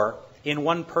power in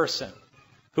one person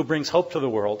who brings hope to the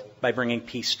world by bringing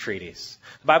peace treaties.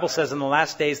 The Bible says in the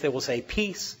last days they will say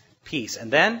peace, peace. And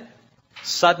then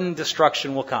sudden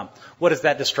destruction will come. What is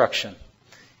that destruction?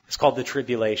 It's called the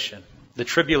tribulation. The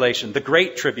tribulation, the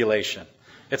great tribulation.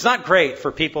 It's not great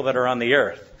for people that are on the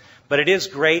earth, but it is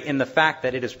great in the fact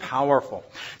that it is powerful.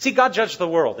 See, God judged the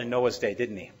world in Noah's day,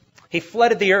 didn't he? He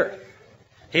flooded the earth.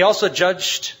 He also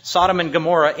judged Sodom and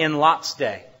Gomorrah in Lot's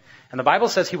day. And the Bible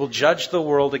says he will judge the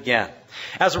world again.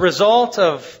 As a result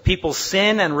of people's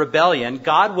sin and rebellion,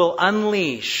 God will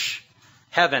unleash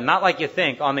heaven, not like you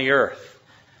think, on the earth.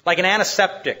 Like an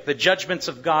antiseptic, the judgments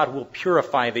of God will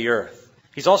purify the earth.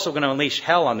 He's also going to unleash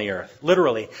hell on the earth.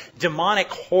 Literally, demonic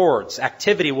hordes,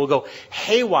 activity will go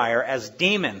haywire as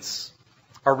demons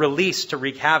are released to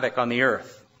wreak havoc on the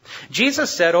earth. Jesus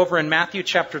said over in Matthew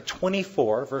chapter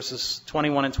 24, verses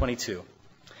 21 and 22,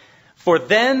 for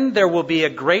then there will be a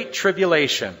great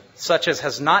tribulation, such as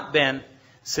has not been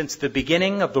since the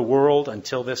beginning of the world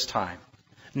until this time.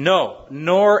 No,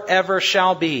 nor ever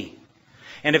shall be.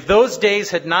 And if those days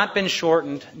had not been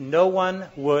shortened, no one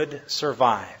would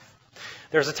survive.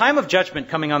 There's a time of judgment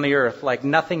coming on the earth like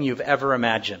nothing you've ever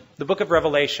imagined. The book of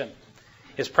Revelation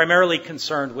is primarily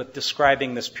concerned with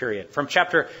describing this period. From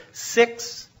chapter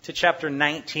 6 to chapter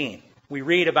 19, we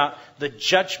read about the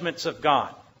judgments of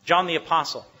God. John the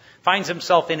Apostle finds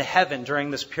himself in heaven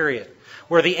during this period,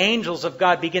 where the angels of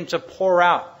God begin to pour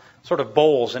out sort of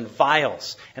bowls and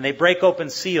vials, and they break open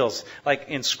seals. Like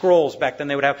in scrolls back then,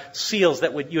 they would have seals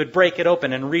that you would break it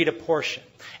open and read a portion.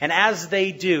 And as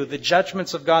they do, the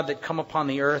judgments of God that come upon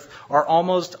the earth are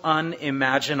almost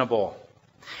unimaginable.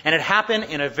 And it happened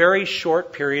in a very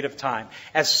short period of time.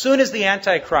 As soon as the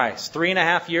Antichrist,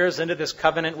 3.5 years into this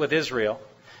covenant with Israel,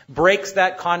 breaks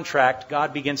that contract,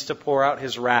 God begins to pour out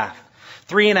his wrath.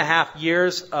 3.5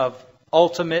 years of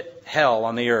ultimate hell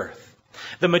on the earth.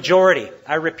 The majority,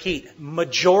 I repeat,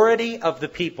 majority of the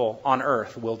people on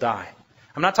earth will die.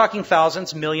 I'm not talking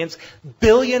thousands, millions,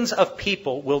 billions of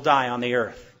people will die on the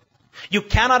earth. You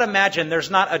cannot imagine,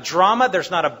 there's not a drama,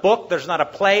 there's not a book, there's not a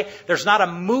play, there's not a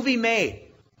movie made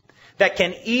that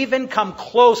can even come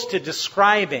close to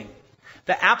describing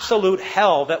The absolute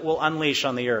hell that will unleash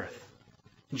on the earth.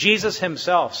 Jesus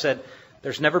himself said,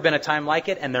 there's never been a time like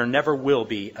it, and there never will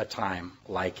be a time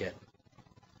like it.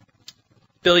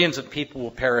 Billions of people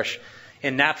will perish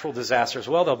in natural disasters.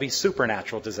 Well, they'll be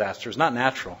supernatural disasters, not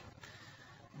natural.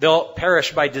 They'll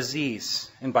perish by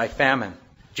disease and by famine.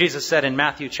 Jesus said in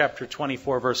Matthew chapter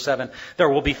 24, verse 7, there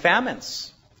will be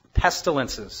famines,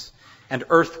 pestilences, and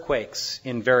earthquakes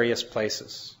in various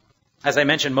places. As I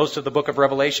mentioned, most of the book of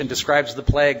Revelation describes the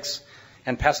plagues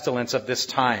and pestilence of this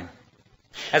time.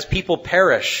 As people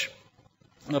perish,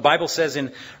 the Bible says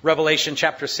in Revelation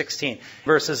chapter 16,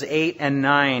 verses 8 and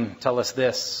 9 tell us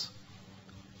this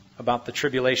about the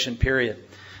tribulation period.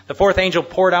 The fourth angel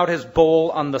poured out his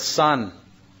bowl on the sun,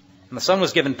 and the sun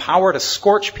was given power to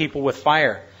scorch people with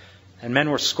fire, and men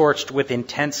were scorched with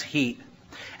intense heat.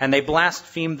 And they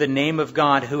blasphemed the name of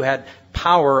God who had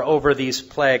power over these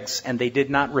plagues, and they did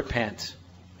not repent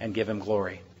and give him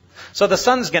glory. So the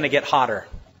sun's going to get hotter.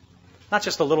 Not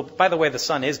just a little. By the way, the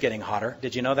sun is getting hotter.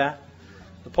 Did you know that?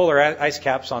 The polar ice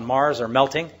caps on Mars are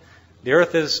melting. The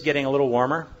Earth is getting a little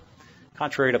warmer.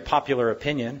 Contrary to popular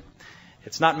opinion,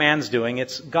 it's not man's doing,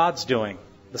 it's God's doing.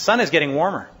 The sun is getting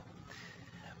warmer.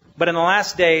 But in the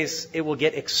last days, it will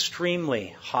get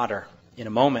extremely hotter in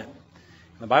a moment.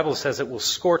 The Bible says it will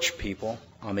scorch people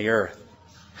on the earth.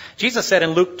 Jesus said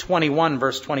in Luke 21,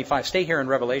 verse 25, stay here in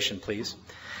Revelation, please.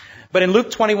 But in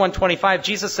Luke 21:25,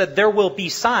 Jesus said there will be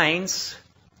signs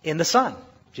in the sun.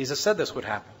 Jesus said this would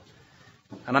happen.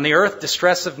 And on the earth,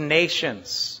 distress of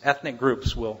nations, ethnic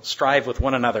groups will strive with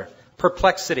one another.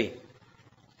 Perplexity.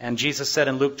 And Jesus said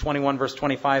in Luke 21, verse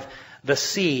 25, the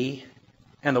sea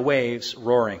and the waves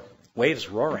roaring. Waves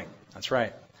roaring. That's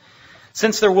right.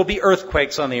 Since there will be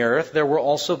earthquakes on the earth, there will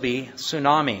also be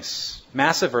tsunamis.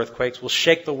 Massive earthquakes will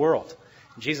shake the world.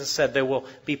 Jesus said they will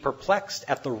be perplexed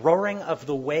at the roaring of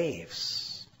the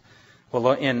waves.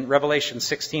 Well, in Revelation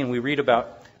 16, we read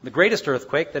about the greatest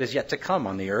earthquake that is yet to come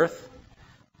on the earth.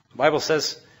 The Bible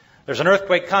says there's an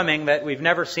earthquake coming that we've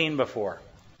never seen before.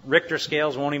 Richter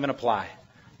scales won't even apply.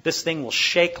 This thing will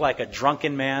shake like a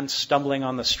drunken man stumbling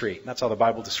on the street. That's how the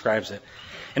Bible describes it.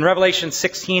 In Revelation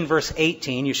 16, verse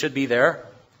 18, you should be there.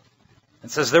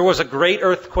 It says, there was a great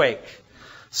earthquake,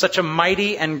 such a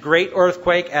mighty and great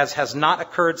earthquake as has not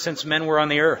occurred since men were on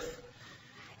the earth.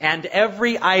 And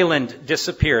every island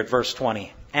disappeared, verse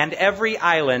 20. And every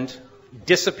island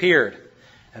disappeared.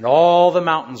 And all the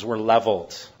mountains were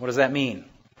leveled. What does that mean?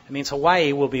 It means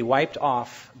Hawaii will be wiped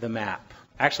off the map.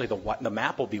 Actually, the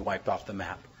map will be wiped off the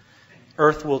map.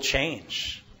 Earth will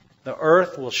change. The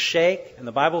earth will shake, and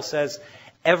the Bible says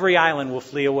every island will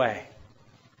flee away.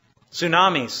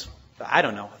 Tsunamis,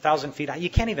 1,000 feet high. You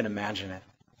can't even imagine it.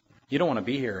 You don't want to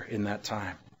be here in that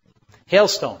time.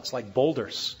 Hailstones like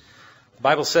boulders. The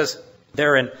Bible says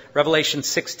there in Revelation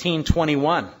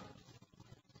 16:21,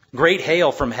 great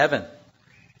hail from heaven.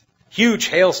 Huge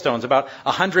hailstones, about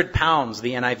 100 pounds,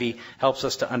 the NIV helps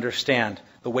us to understand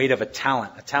the weight of a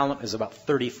talent. A talent is about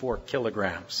 34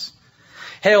 kilograms.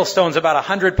 Hailstones, about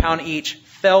 100 pounds each,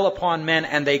 fell upon men,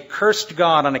 and they cursed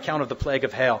God on account of the plague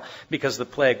of hail, because the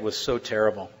plague was so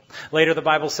terrible. Later, the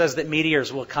Bible says that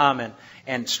meteors will come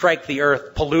and strike the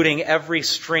earth, polluting every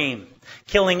stream,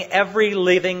 killing every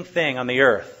living thing on the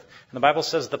earth. And the Bible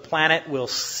says the planet will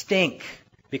stink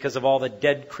because of all the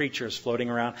dead creatures floating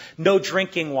around. No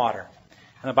drinking water.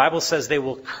 And the Bible says they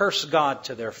will curse God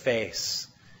to their face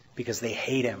because they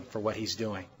hate him for what he's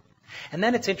doing. And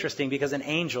then it's interesting because an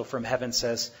angel from heaven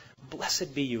says,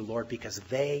 blessed be you, Lord, because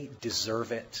they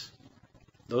deserve it.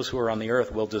 Those who are on the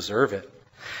earth will deserve it.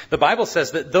 The Bible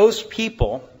says that those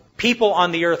people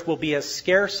on the earth will be as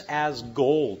scarce as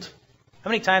gold.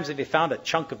 How many times have you found a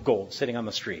chunk of gold sitting on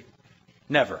the street?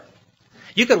 Never.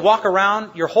 You could walk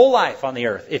around your whole life on the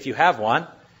earth, if you have one,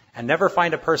 and never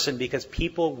find a person because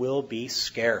people will be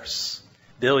scarce.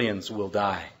 Billions will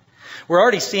die. We're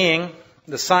already seeing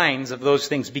the signs of those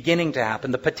things beginning to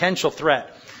happen. The potential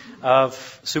threat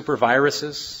of super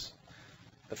viruses,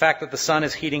 the fact that the sun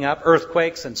is heating up,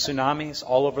 earthquakes and tsunamis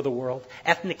all over the world,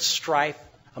 ethnic strife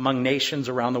among nations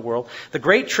around the world. The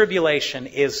Great Tribulation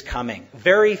is coming.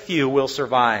 Very few will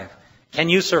survive. Can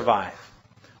you survive?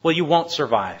 Well, you won't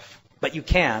survive. But you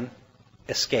can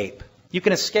escape. You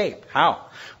can escape. How?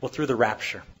 Well, through the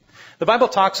rapture. The Bible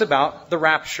talks about the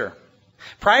rapture.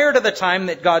 Prior to the time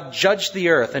that God judged the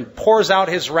earth and pours out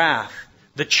his wrath,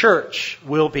 the church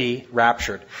will be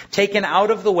raptured. Taken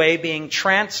out of the way, being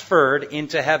transferred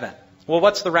into heaven. Well,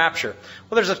 what's the rapture?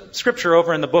 Well, there's a scripture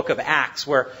over in the book of Acts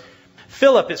where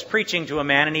Philip is preaching to a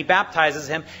man and he baptizes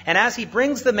him. And as he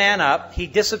brings the man up, he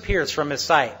disappears from his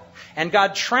sight. and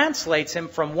God translates him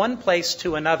from one place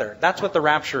to another. That's what the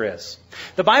rapture is.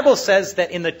 The Bible says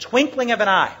that in the twinkling of an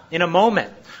eye, in a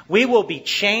moment, we will be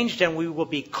changed and we will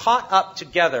be caught up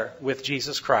together with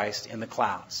Jesus Christ in the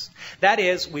clouds. That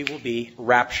is, we will be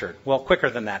raptured. Well, quicker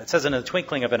than that. It says in the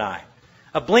twinkling of an eye.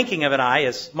 A blinking of an eye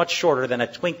is much shorter than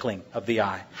a twinkling of the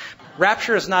eye.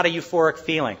 Rapture is not a euphoric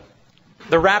feeling.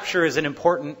 The rapture is an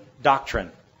important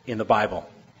doctrine in the Bible.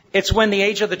 It's when the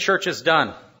age of the church is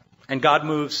done and God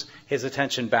moves his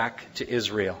attention back to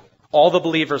Israel. All the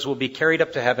believers will be carried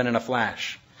up to heaven in a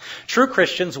flash. True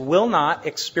Christians will not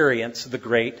experience the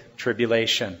great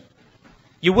tribulation.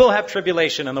 You will have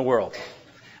tribulation in the world,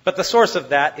 but the source of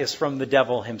that is from the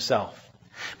devil himself.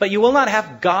 But you will not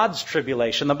have God's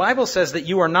tribulation. The Bible says that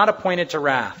you are not appointed to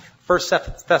wrath. 1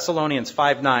 Thessalonians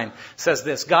 5:9 says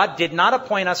this, God did not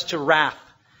appoint us to wrath,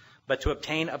 but to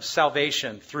obtain of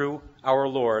salvation through our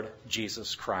Lord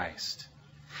Jesus Christ.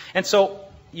 And so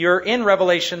you're in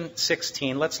Revelation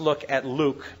 16. Let's look at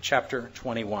Luke chapter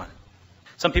 21.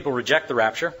 Some people reject the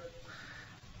rapture.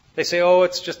 They say, oh,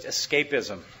 it's just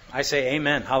escapism. I say,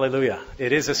 amen, hallelujah.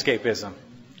 It is escapism.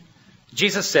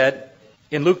 Jesus said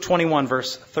in Luke 21,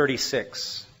 verse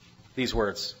 36, these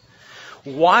words,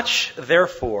 watch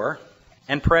therefore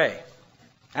and pray.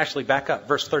 Actually, back up,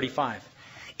 verse 35.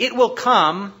 It will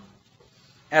come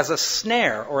as a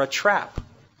snare or a trap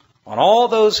on all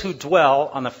those who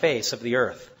dwell on the face of the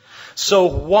earth. So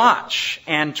watch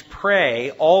and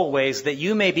pray always that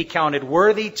you may be counted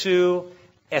worthy to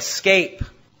escape.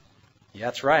 Yeah,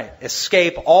 that's right.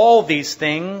 Escape all these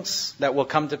things that will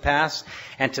come to pass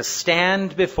and to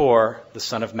stand before the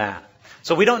Son of Man.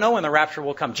 So we don't know when the rapture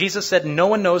will come. Jesus said no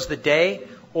one knows the day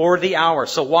or the hour.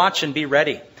 So watch and be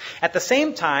ready. At the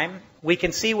same time, we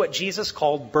can see what Jesus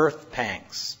called birth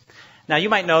pangs. Now you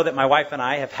might know that my wife and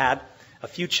I have had a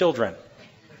few children.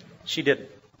 She did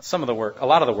some of the work, a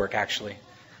lot of the work actually.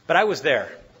 But I was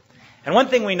there. And one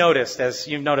thing we noticed, as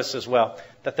you've noticed as well,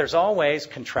 that there's always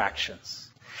contractions.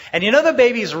 And you know the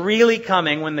baby's really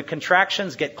coming when the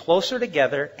contractions get closer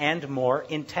together and more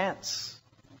intense.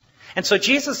 And so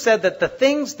Jesus said that the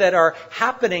things that are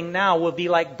happening now will be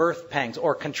like birth pangs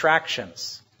or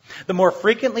contractions. The more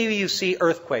frequently you see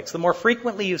earthquakes, the more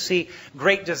frequently you see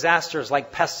great disasters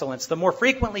like pestilence, the more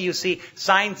frequently you see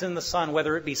signs in the sun,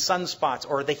 whether it be sunspots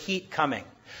or the heat coming.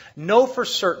 Know for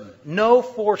certain, know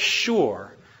for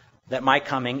sure that my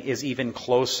coming is even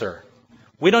closer.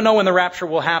 We don't know when the rapture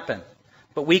will happen,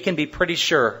 but we can be pretty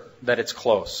sure that it's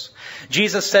close.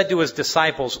 Jesus said to his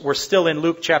disciples, we're still in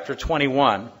Luke chapter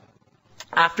 21,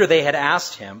 after they had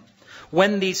asked him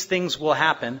when these things will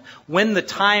happen, when the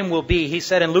time will be, he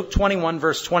said in Luke 21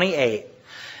 verse 28,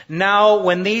 now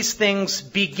when these things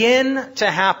begin to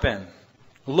happen,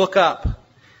 look up,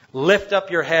 lift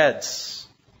up your heads,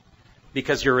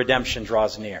 because your redemption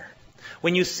draws near.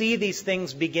 When you see these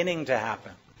things beginning to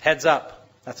happen, heads up,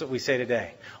 that's what we say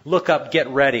today. Look up, get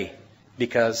ready,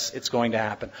 because it's going to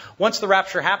happen. Once the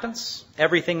rapture happens,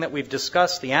 everything that we've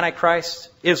discussed, the Antichrist,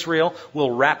 Israel, will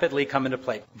rapidly come into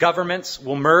play. Governments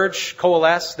will merge,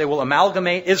 coalesce, they will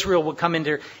amalgamate. Israel will come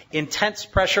into intense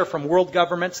pressure from world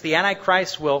governments. The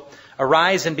Antichrist will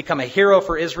arise and become a hero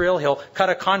for Israel. He'll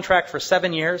cut a contract for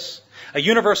 7 years. A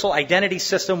universal identity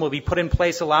system will be put in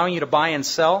place allowing you to buy and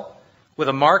sell with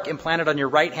a mark implanted on your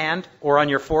right hand or on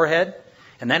your forehead.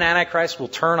 And then Antichrist will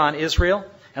turn on Israel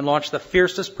and launch the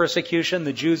fiercest persecution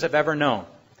the Jews have ever known.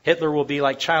 Hitler will be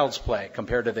like child's play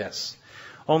compared to this.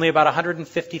 Only about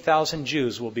 150,000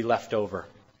 Jews will be left over.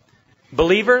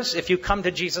 Believers, if you come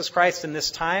to Jesus Christ in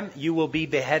this time, you will be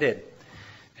beheaded.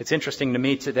 It's interesting to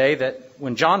me today that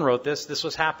when John wrote this, this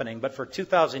was happening. But for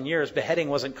 2,000 years, beheading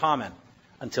wasn't common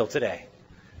until today.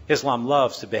 Islam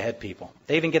loves to behead people.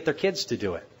 They even get their kids to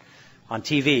do it on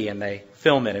TV, and they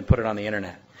film it and put it on the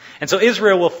internet. And so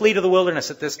Israel will flee to the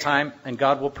wilderness at this time, and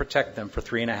God will protect them for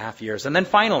 3.5 years. And then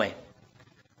finally,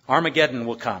 Armageddon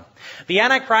will come. The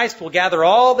Antichrist will gather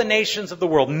all the nations of the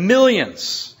world,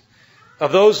 millions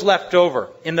of those left over,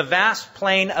 in the vast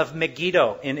plain of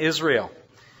Megiddo in Israel.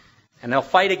 And they'll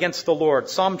fight against the Lord.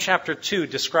 Psalm chapter 2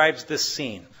 describes this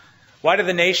scene. Why do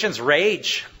the nations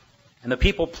rage and the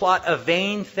people plot a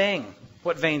vain thing?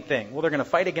 What vain thing? Well, they're going to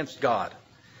fight against God.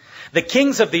 The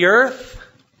kings of the earth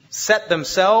set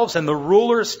themselves, and the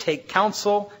rulers take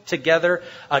counsel together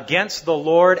against the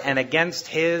Lord and against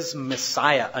his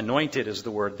Messiah. Anointed is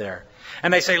the word there.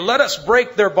 And they say, let us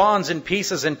break their bonds in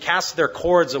pieces and cast their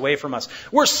cords away from us.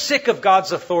 We're sick of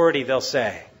God's authority, they'll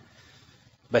say.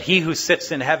 But he who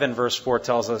sits in heaven, verse 4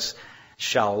 tells us,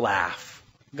 shall laugh.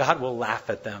 God will laugh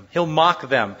at them. He'll mock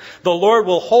them. The Lord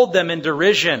will hold them in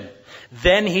derision.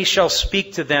 Then he shall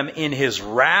speak to them in his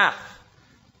wrath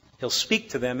He'll speak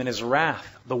to them in his wrath,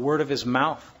 the word of his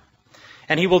mouth.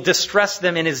 And he will distress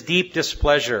them in his deep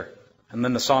displeasure. And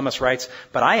then the psalmist writes,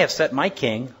 but I have set my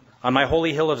king on my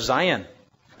holy hill of Zion.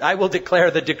 I will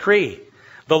declare the decree.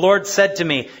 The Lord said to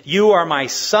me, you are my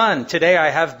son. Today I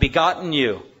have begotten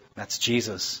you. That's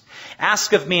Jesus.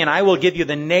 Ask of me, and I will give you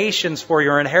the nations for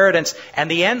your inheritance and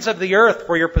the ends of the earth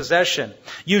for your possession.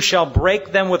 You shall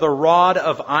break them with a rod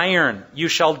of iron. You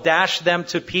shall dash them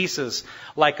to pieces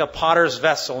like a potter's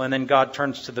vessel. And then God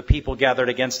turns to the people gathered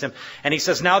against him. And he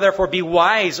says, now therefore be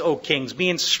wise, O kings. Be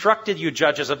instructed, you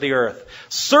judges of the earth.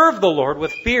 Serve the Lord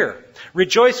with fear.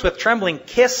 Rejoice with trembling.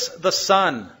 Kiss the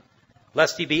Son,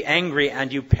 lest he be angry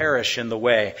and you perish in the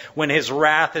way, when his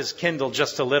wrath is kindled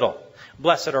just a little.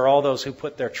 Blessed are all those who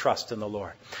put their trust in the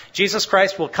Lord. Jesus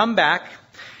Christ will come back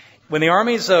when the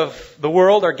armies of the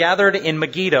world are gathered in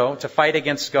Megiddo to fight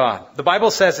against God. The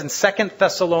Bible says in 2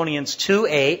 Thessalonians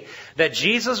 2:8 that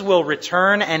Jesus will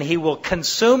return and he will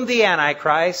consume the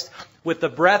Antichrist with the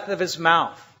breath of his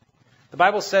mouth. The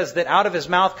Bible says that out of his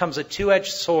mouth comes a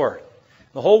two-edged sword.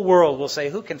 The whole world will say,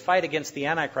 who can fight against the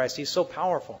Antichrist? He's so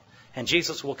powerful. And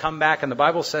Jesus will come back, and the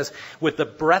Bible says, with the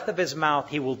breath of his mouth,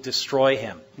 he will destroy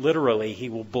him. Literally, he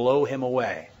will blow him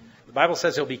away. The Bible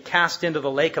says he'll be cast into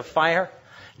the lake of fire.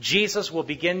 Jesus will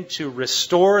begin to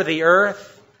restore the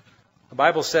earth. The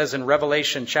Bible says in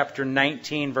Revelation chapter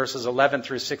 19, verses 11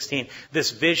 through 16,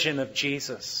 this vision of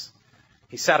Jesus.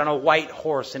 He sat on a white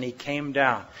horse, and he came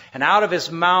down. And out of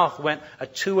his mouth went a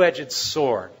two-edged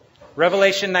sword.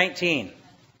 Revelation 19,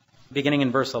 beginning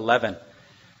in verse 11.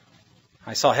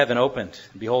 I saw heaven opened,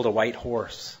 and behold, a white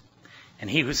horse. And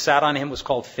he who sat on him was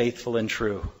called Faithful and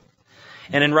True.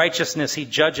 And in righteousness he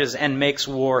judges and makes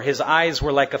war. His eyes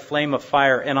were like a flame of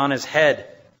fire, and on his head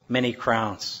many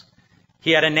crowns.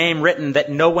 He had a name written that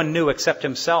no one knew except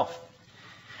himself.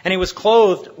 And he was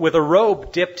clothed with a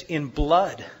robe dipped in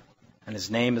blood. And his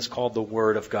name is called the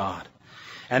Word of God.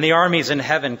 And the armies in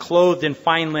heaven, clothed in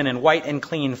fine linen, white and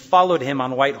clean, followed him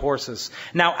on white horses.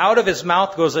 Now out of his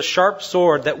mouth goes a sharp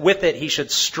sword, that with it he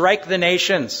should strike the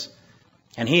nations.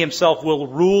 And he himself will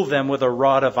rule them with a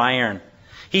rod of iron.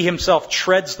 He himself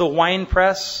treads the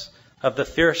winepress of the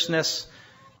fierceness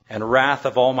and wrath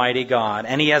of Almighty God.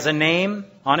 And he has a name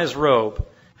on his robe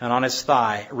and on his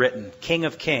thigh written, King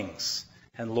of Kings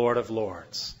and Lord of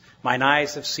Lords. Mine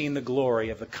eyes have seen the glory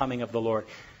of the coming of the Lord.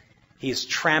 He is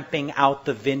tramping out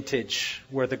the vintage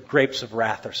where the grapes of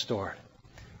wrath are stored.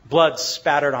 Blood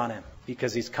spattered on him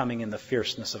because he's coming in the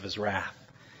fierceness of his wrath.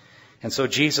 And so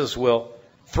Jesus will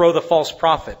throw the false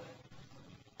prophet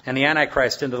and the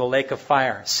Antichrist into the lake of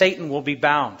fire. Satan will be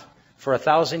bound for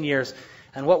 1,000 years.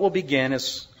 And what will begin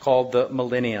is called the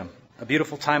millennium, a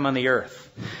beautiful time on the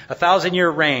earth. 1,000-year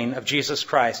reign of Jesus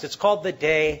Christ. It's called the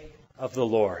day of the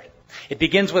Lord. It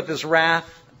begins with his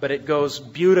wrath, but it goes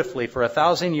beautifully for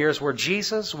 1,000 years where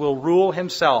Jesus will rule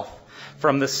himself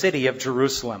from the city of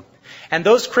Jerusalem. And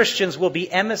those Christians will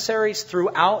be emissaries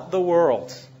throughout the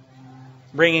world,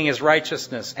 bringing his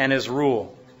righteousness and his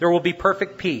rule. There will be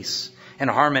perfect peace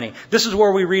and harmony. This is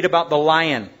where we read about the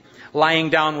lion lying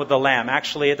down with the lamb.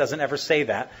 Actually, it doesn't ever say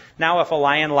that. Now, if a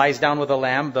lion lies down with a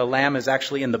lamb, the lamb is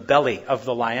actually in the belly of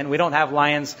the lion. We don't have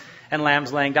lions and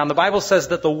lambs laying down. The Bible says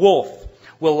that the wolf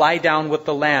will lie down with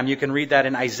the lamb. You can read that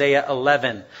in Isaiah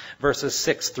 11, verses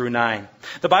 6 through 9.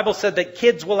 The Bible said that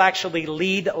kids will actually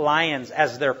lead lions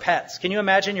as their pets. Can you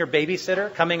imagine your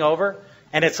babysitter coming over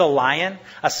and it's a lion,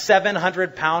 a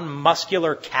 700-pound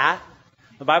muscular cat?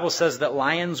 The Bible says that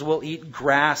lions will eat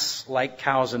grass like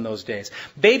cows in those days.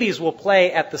 Babies will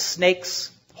play at the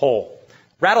snake's hole.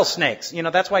 Rattlesnakes. You know,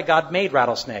 that's why God made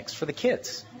rattlesnakes, for the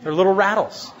kids. They're little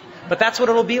rattles. But that's what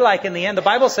it'll be like in the end. The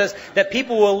Bible says that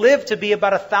people will live to be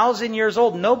about 1,000 years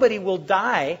old. Nobody will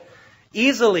die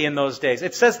easily in those days.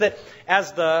 It says that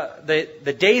as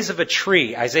the days of a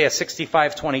tree, Isaiah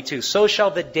 65:22, so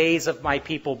shall the days of my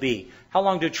people be. How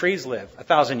long do trees live?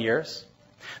 1,000 years.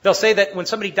 They'll say that when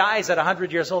somebody dies at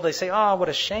 100 years old, they say, oh, what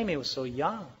a shame, he was so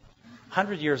young.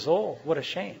 100 years old, what a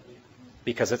shame.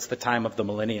 Because it's the time of the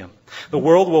millennium. The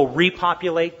world will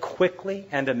repopulate quickly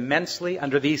and immensely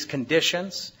under these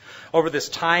conditions. Over this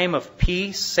time of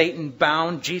peace, Satan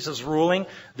bound, Jesus ruling,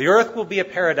 the earth will be a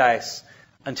paradise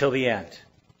until the end.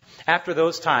 After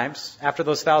those times, after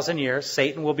those 1,000 years,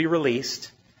 Satan will be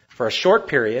released for a short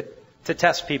period to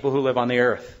test people who live on the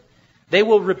earth. They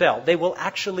will rebel. They will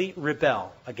actually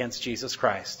rebel against Jesus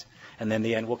Christ. And then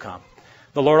the end will come.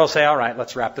 The Lord will say, all right,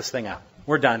 let's wrap this thing up.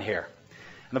 We're done here.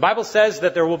 And the Bible says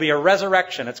that there will be a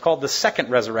resurrection. It's called the second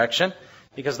resurrection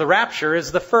because the rapture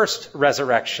is the first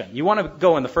resurrection. You want to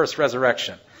go in the first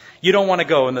resurrection. You don't want to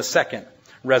go in the second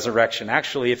resurrection.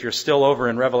 Actually, if you're still over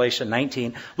in Revelation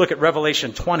 19, look at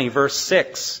Revelation 20, verse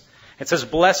 6. It says,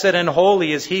 "Blessed and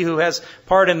holy is he who has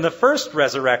part in the first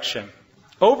resurrection.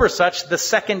 Over such the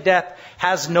second death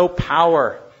has no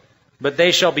power, but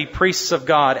they shall be priests of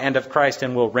God and of Christ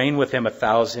and will reign with him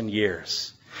 1,000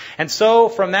 years." And so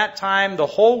from that time, the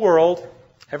whole world,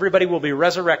 everybody will be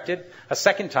resurrected a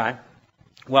second time.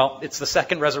 Well, it's the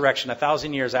second resurrection,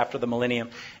 1,000 years after the millennium.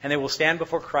 And they will stand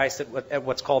before Christ at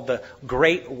what's called the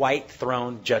Great White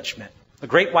Throne Judgment. The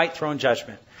Great White Throne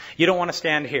Judgment. You don't want to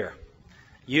stand here.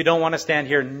 You don't want to stand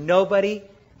here. Nobody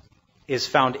is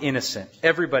found innocent.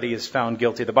 Everybody is found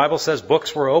guilty. The Bible says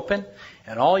books were open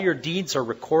and all your deeds are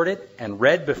recorded and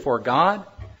read before God.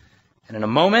 And in a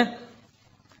moment,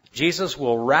 Jesus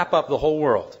will wrap up the whole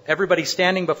world. Everybody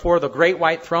standing before the great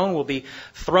white throne will be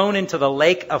thrown into the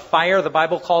lake of fire. The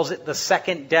Bible calls it the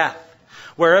second death,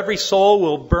 where every soul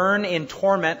will burn in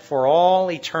torment for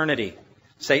all eternity.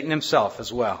 Satan himself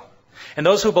as well. And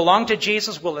those who belong to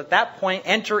Jesus will at that point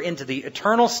enter into the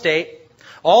eternal state.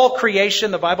 All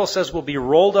creation, the Bible says, will be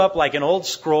rolled up like an old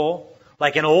scroll,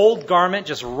 like an old garment,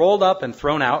 just rolled up and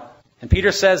thrown out. And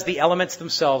Peter says the elements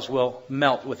themselves will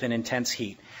melt with an intense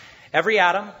heat. Every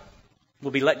atom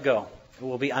will be let go. It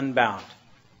will be unbound.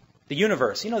 The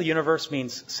universe, the universe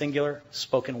means singular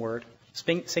spoken word,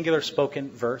 singular spoken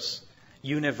verse,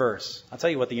 universe. I'll tell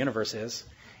you what the universe is.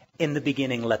 In the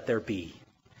beginning, let there be.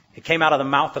 It came out of the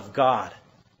mouth of God,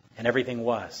 and everything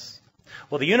was.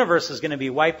 Well, the universe is going to be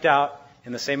wiped out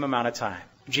in the same amount of time.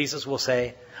 Jesus will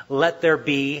say, let there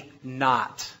be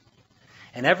not.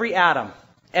 And every atom,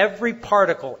 every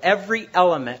particle, every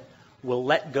element will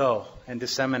let go and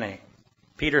disseminate.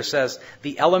 Peter says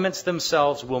the elements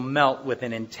themselves will melt with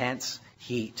an intense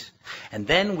heat. And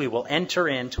then we will enter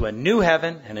into a new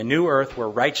heaven and a new earth where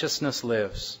righteousness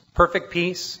lives. Perfect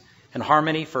peace and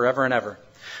harmony forever and ever.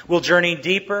 We'll journey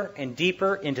deeper and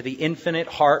deeper into the infinite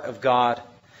heart of God.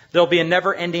 There'll be a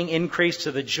never-ending increase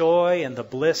to the joy and the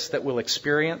bliss that we'll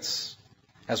experience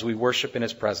as we worship in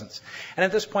His presence. And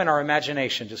at this point, our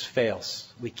imagination just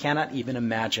fails. We cannot even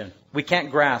imagine. We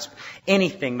can't grasp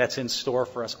anything that's in store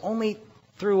for us, only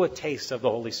through a taste of the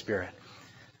Holy Spirit.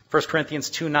 1 Corinthians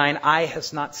 2:9, eye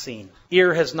has not seen,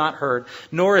 ear has not heard,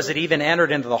 nor has it even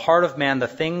entered into the heart of man the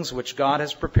things which God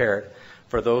has prepared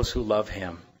for those who love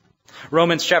Him.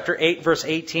 Romans chapter 8, verse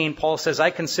 18, Paul says,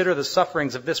 I consider the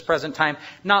sufferings of this present time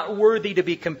not worthy to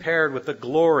be compared with the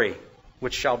glory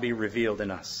which shall be revealed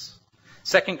in us.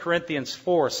 2 Corinthians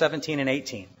 4, 17 and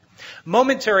 18.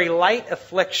 Momentary light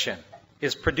affliction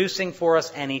is producing for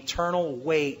us an eternal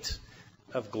weight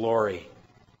of glory,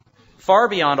 far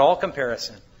beyond all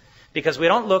comparison, because we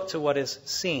don't look to what is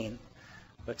seen,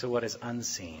 but to what is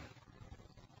unseen.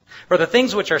 For the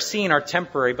things which are seen are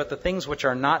temporary, but the things which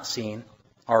are not seen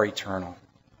are eternal.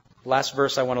 The last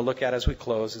verse I want to look at as we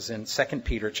close is in 2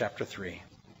 Peter chapter 3.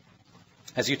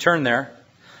 As you turn there,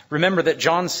 remember that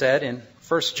John said in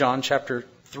 1 John chapter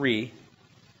 3,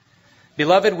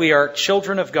 Beloved, we are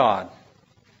children of God,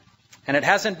 and it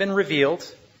hasn't been revealed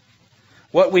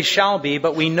what we shall be,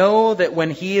 but we know that when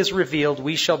He is revealed,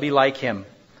 we shall be like Him,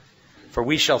 for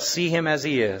we shall see Him as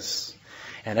He is.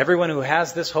 And everyone who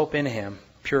has this hope in Him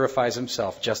purifies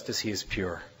himself just as He is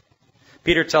pure.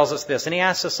 Peter tells us this, and he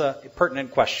asks us a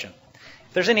pertinent question.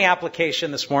 If there's any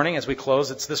application this morning as we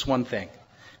close, it's this one thing.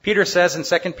 Peter says in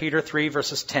 2 Peter 3,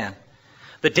 verses 10,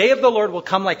 The day of the Lord will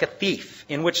come like a thief,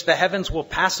 in which the heavens will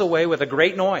pass away with a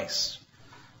great noise.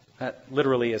 That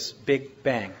literally is big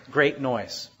bang, great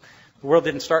noise. The world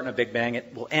didn't start in a big bang,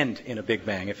 it will end in a big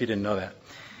bang, if you didn't know that.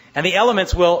 And the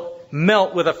elements will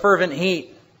melt with a fervent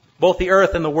heat. Both the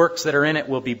earth and the works that are in it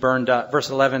will be burned up. Verse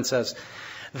 11 says,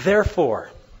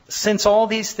 Therefore, since all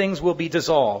these things will be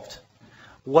dissolved,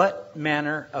 what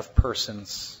manner of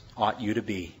persons ought you to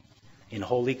be in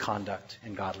holy conduct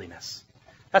and godliness?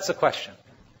 That's the question.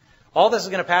 All this is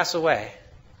going to pass away.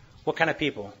 What kind of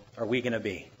people are we going to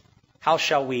be? How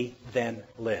shall we then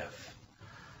live?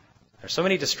 There's so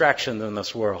many distractions in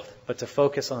this world, but to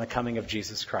focus on the coming of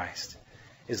Jesus Christ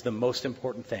is the most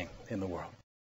important thing in the world.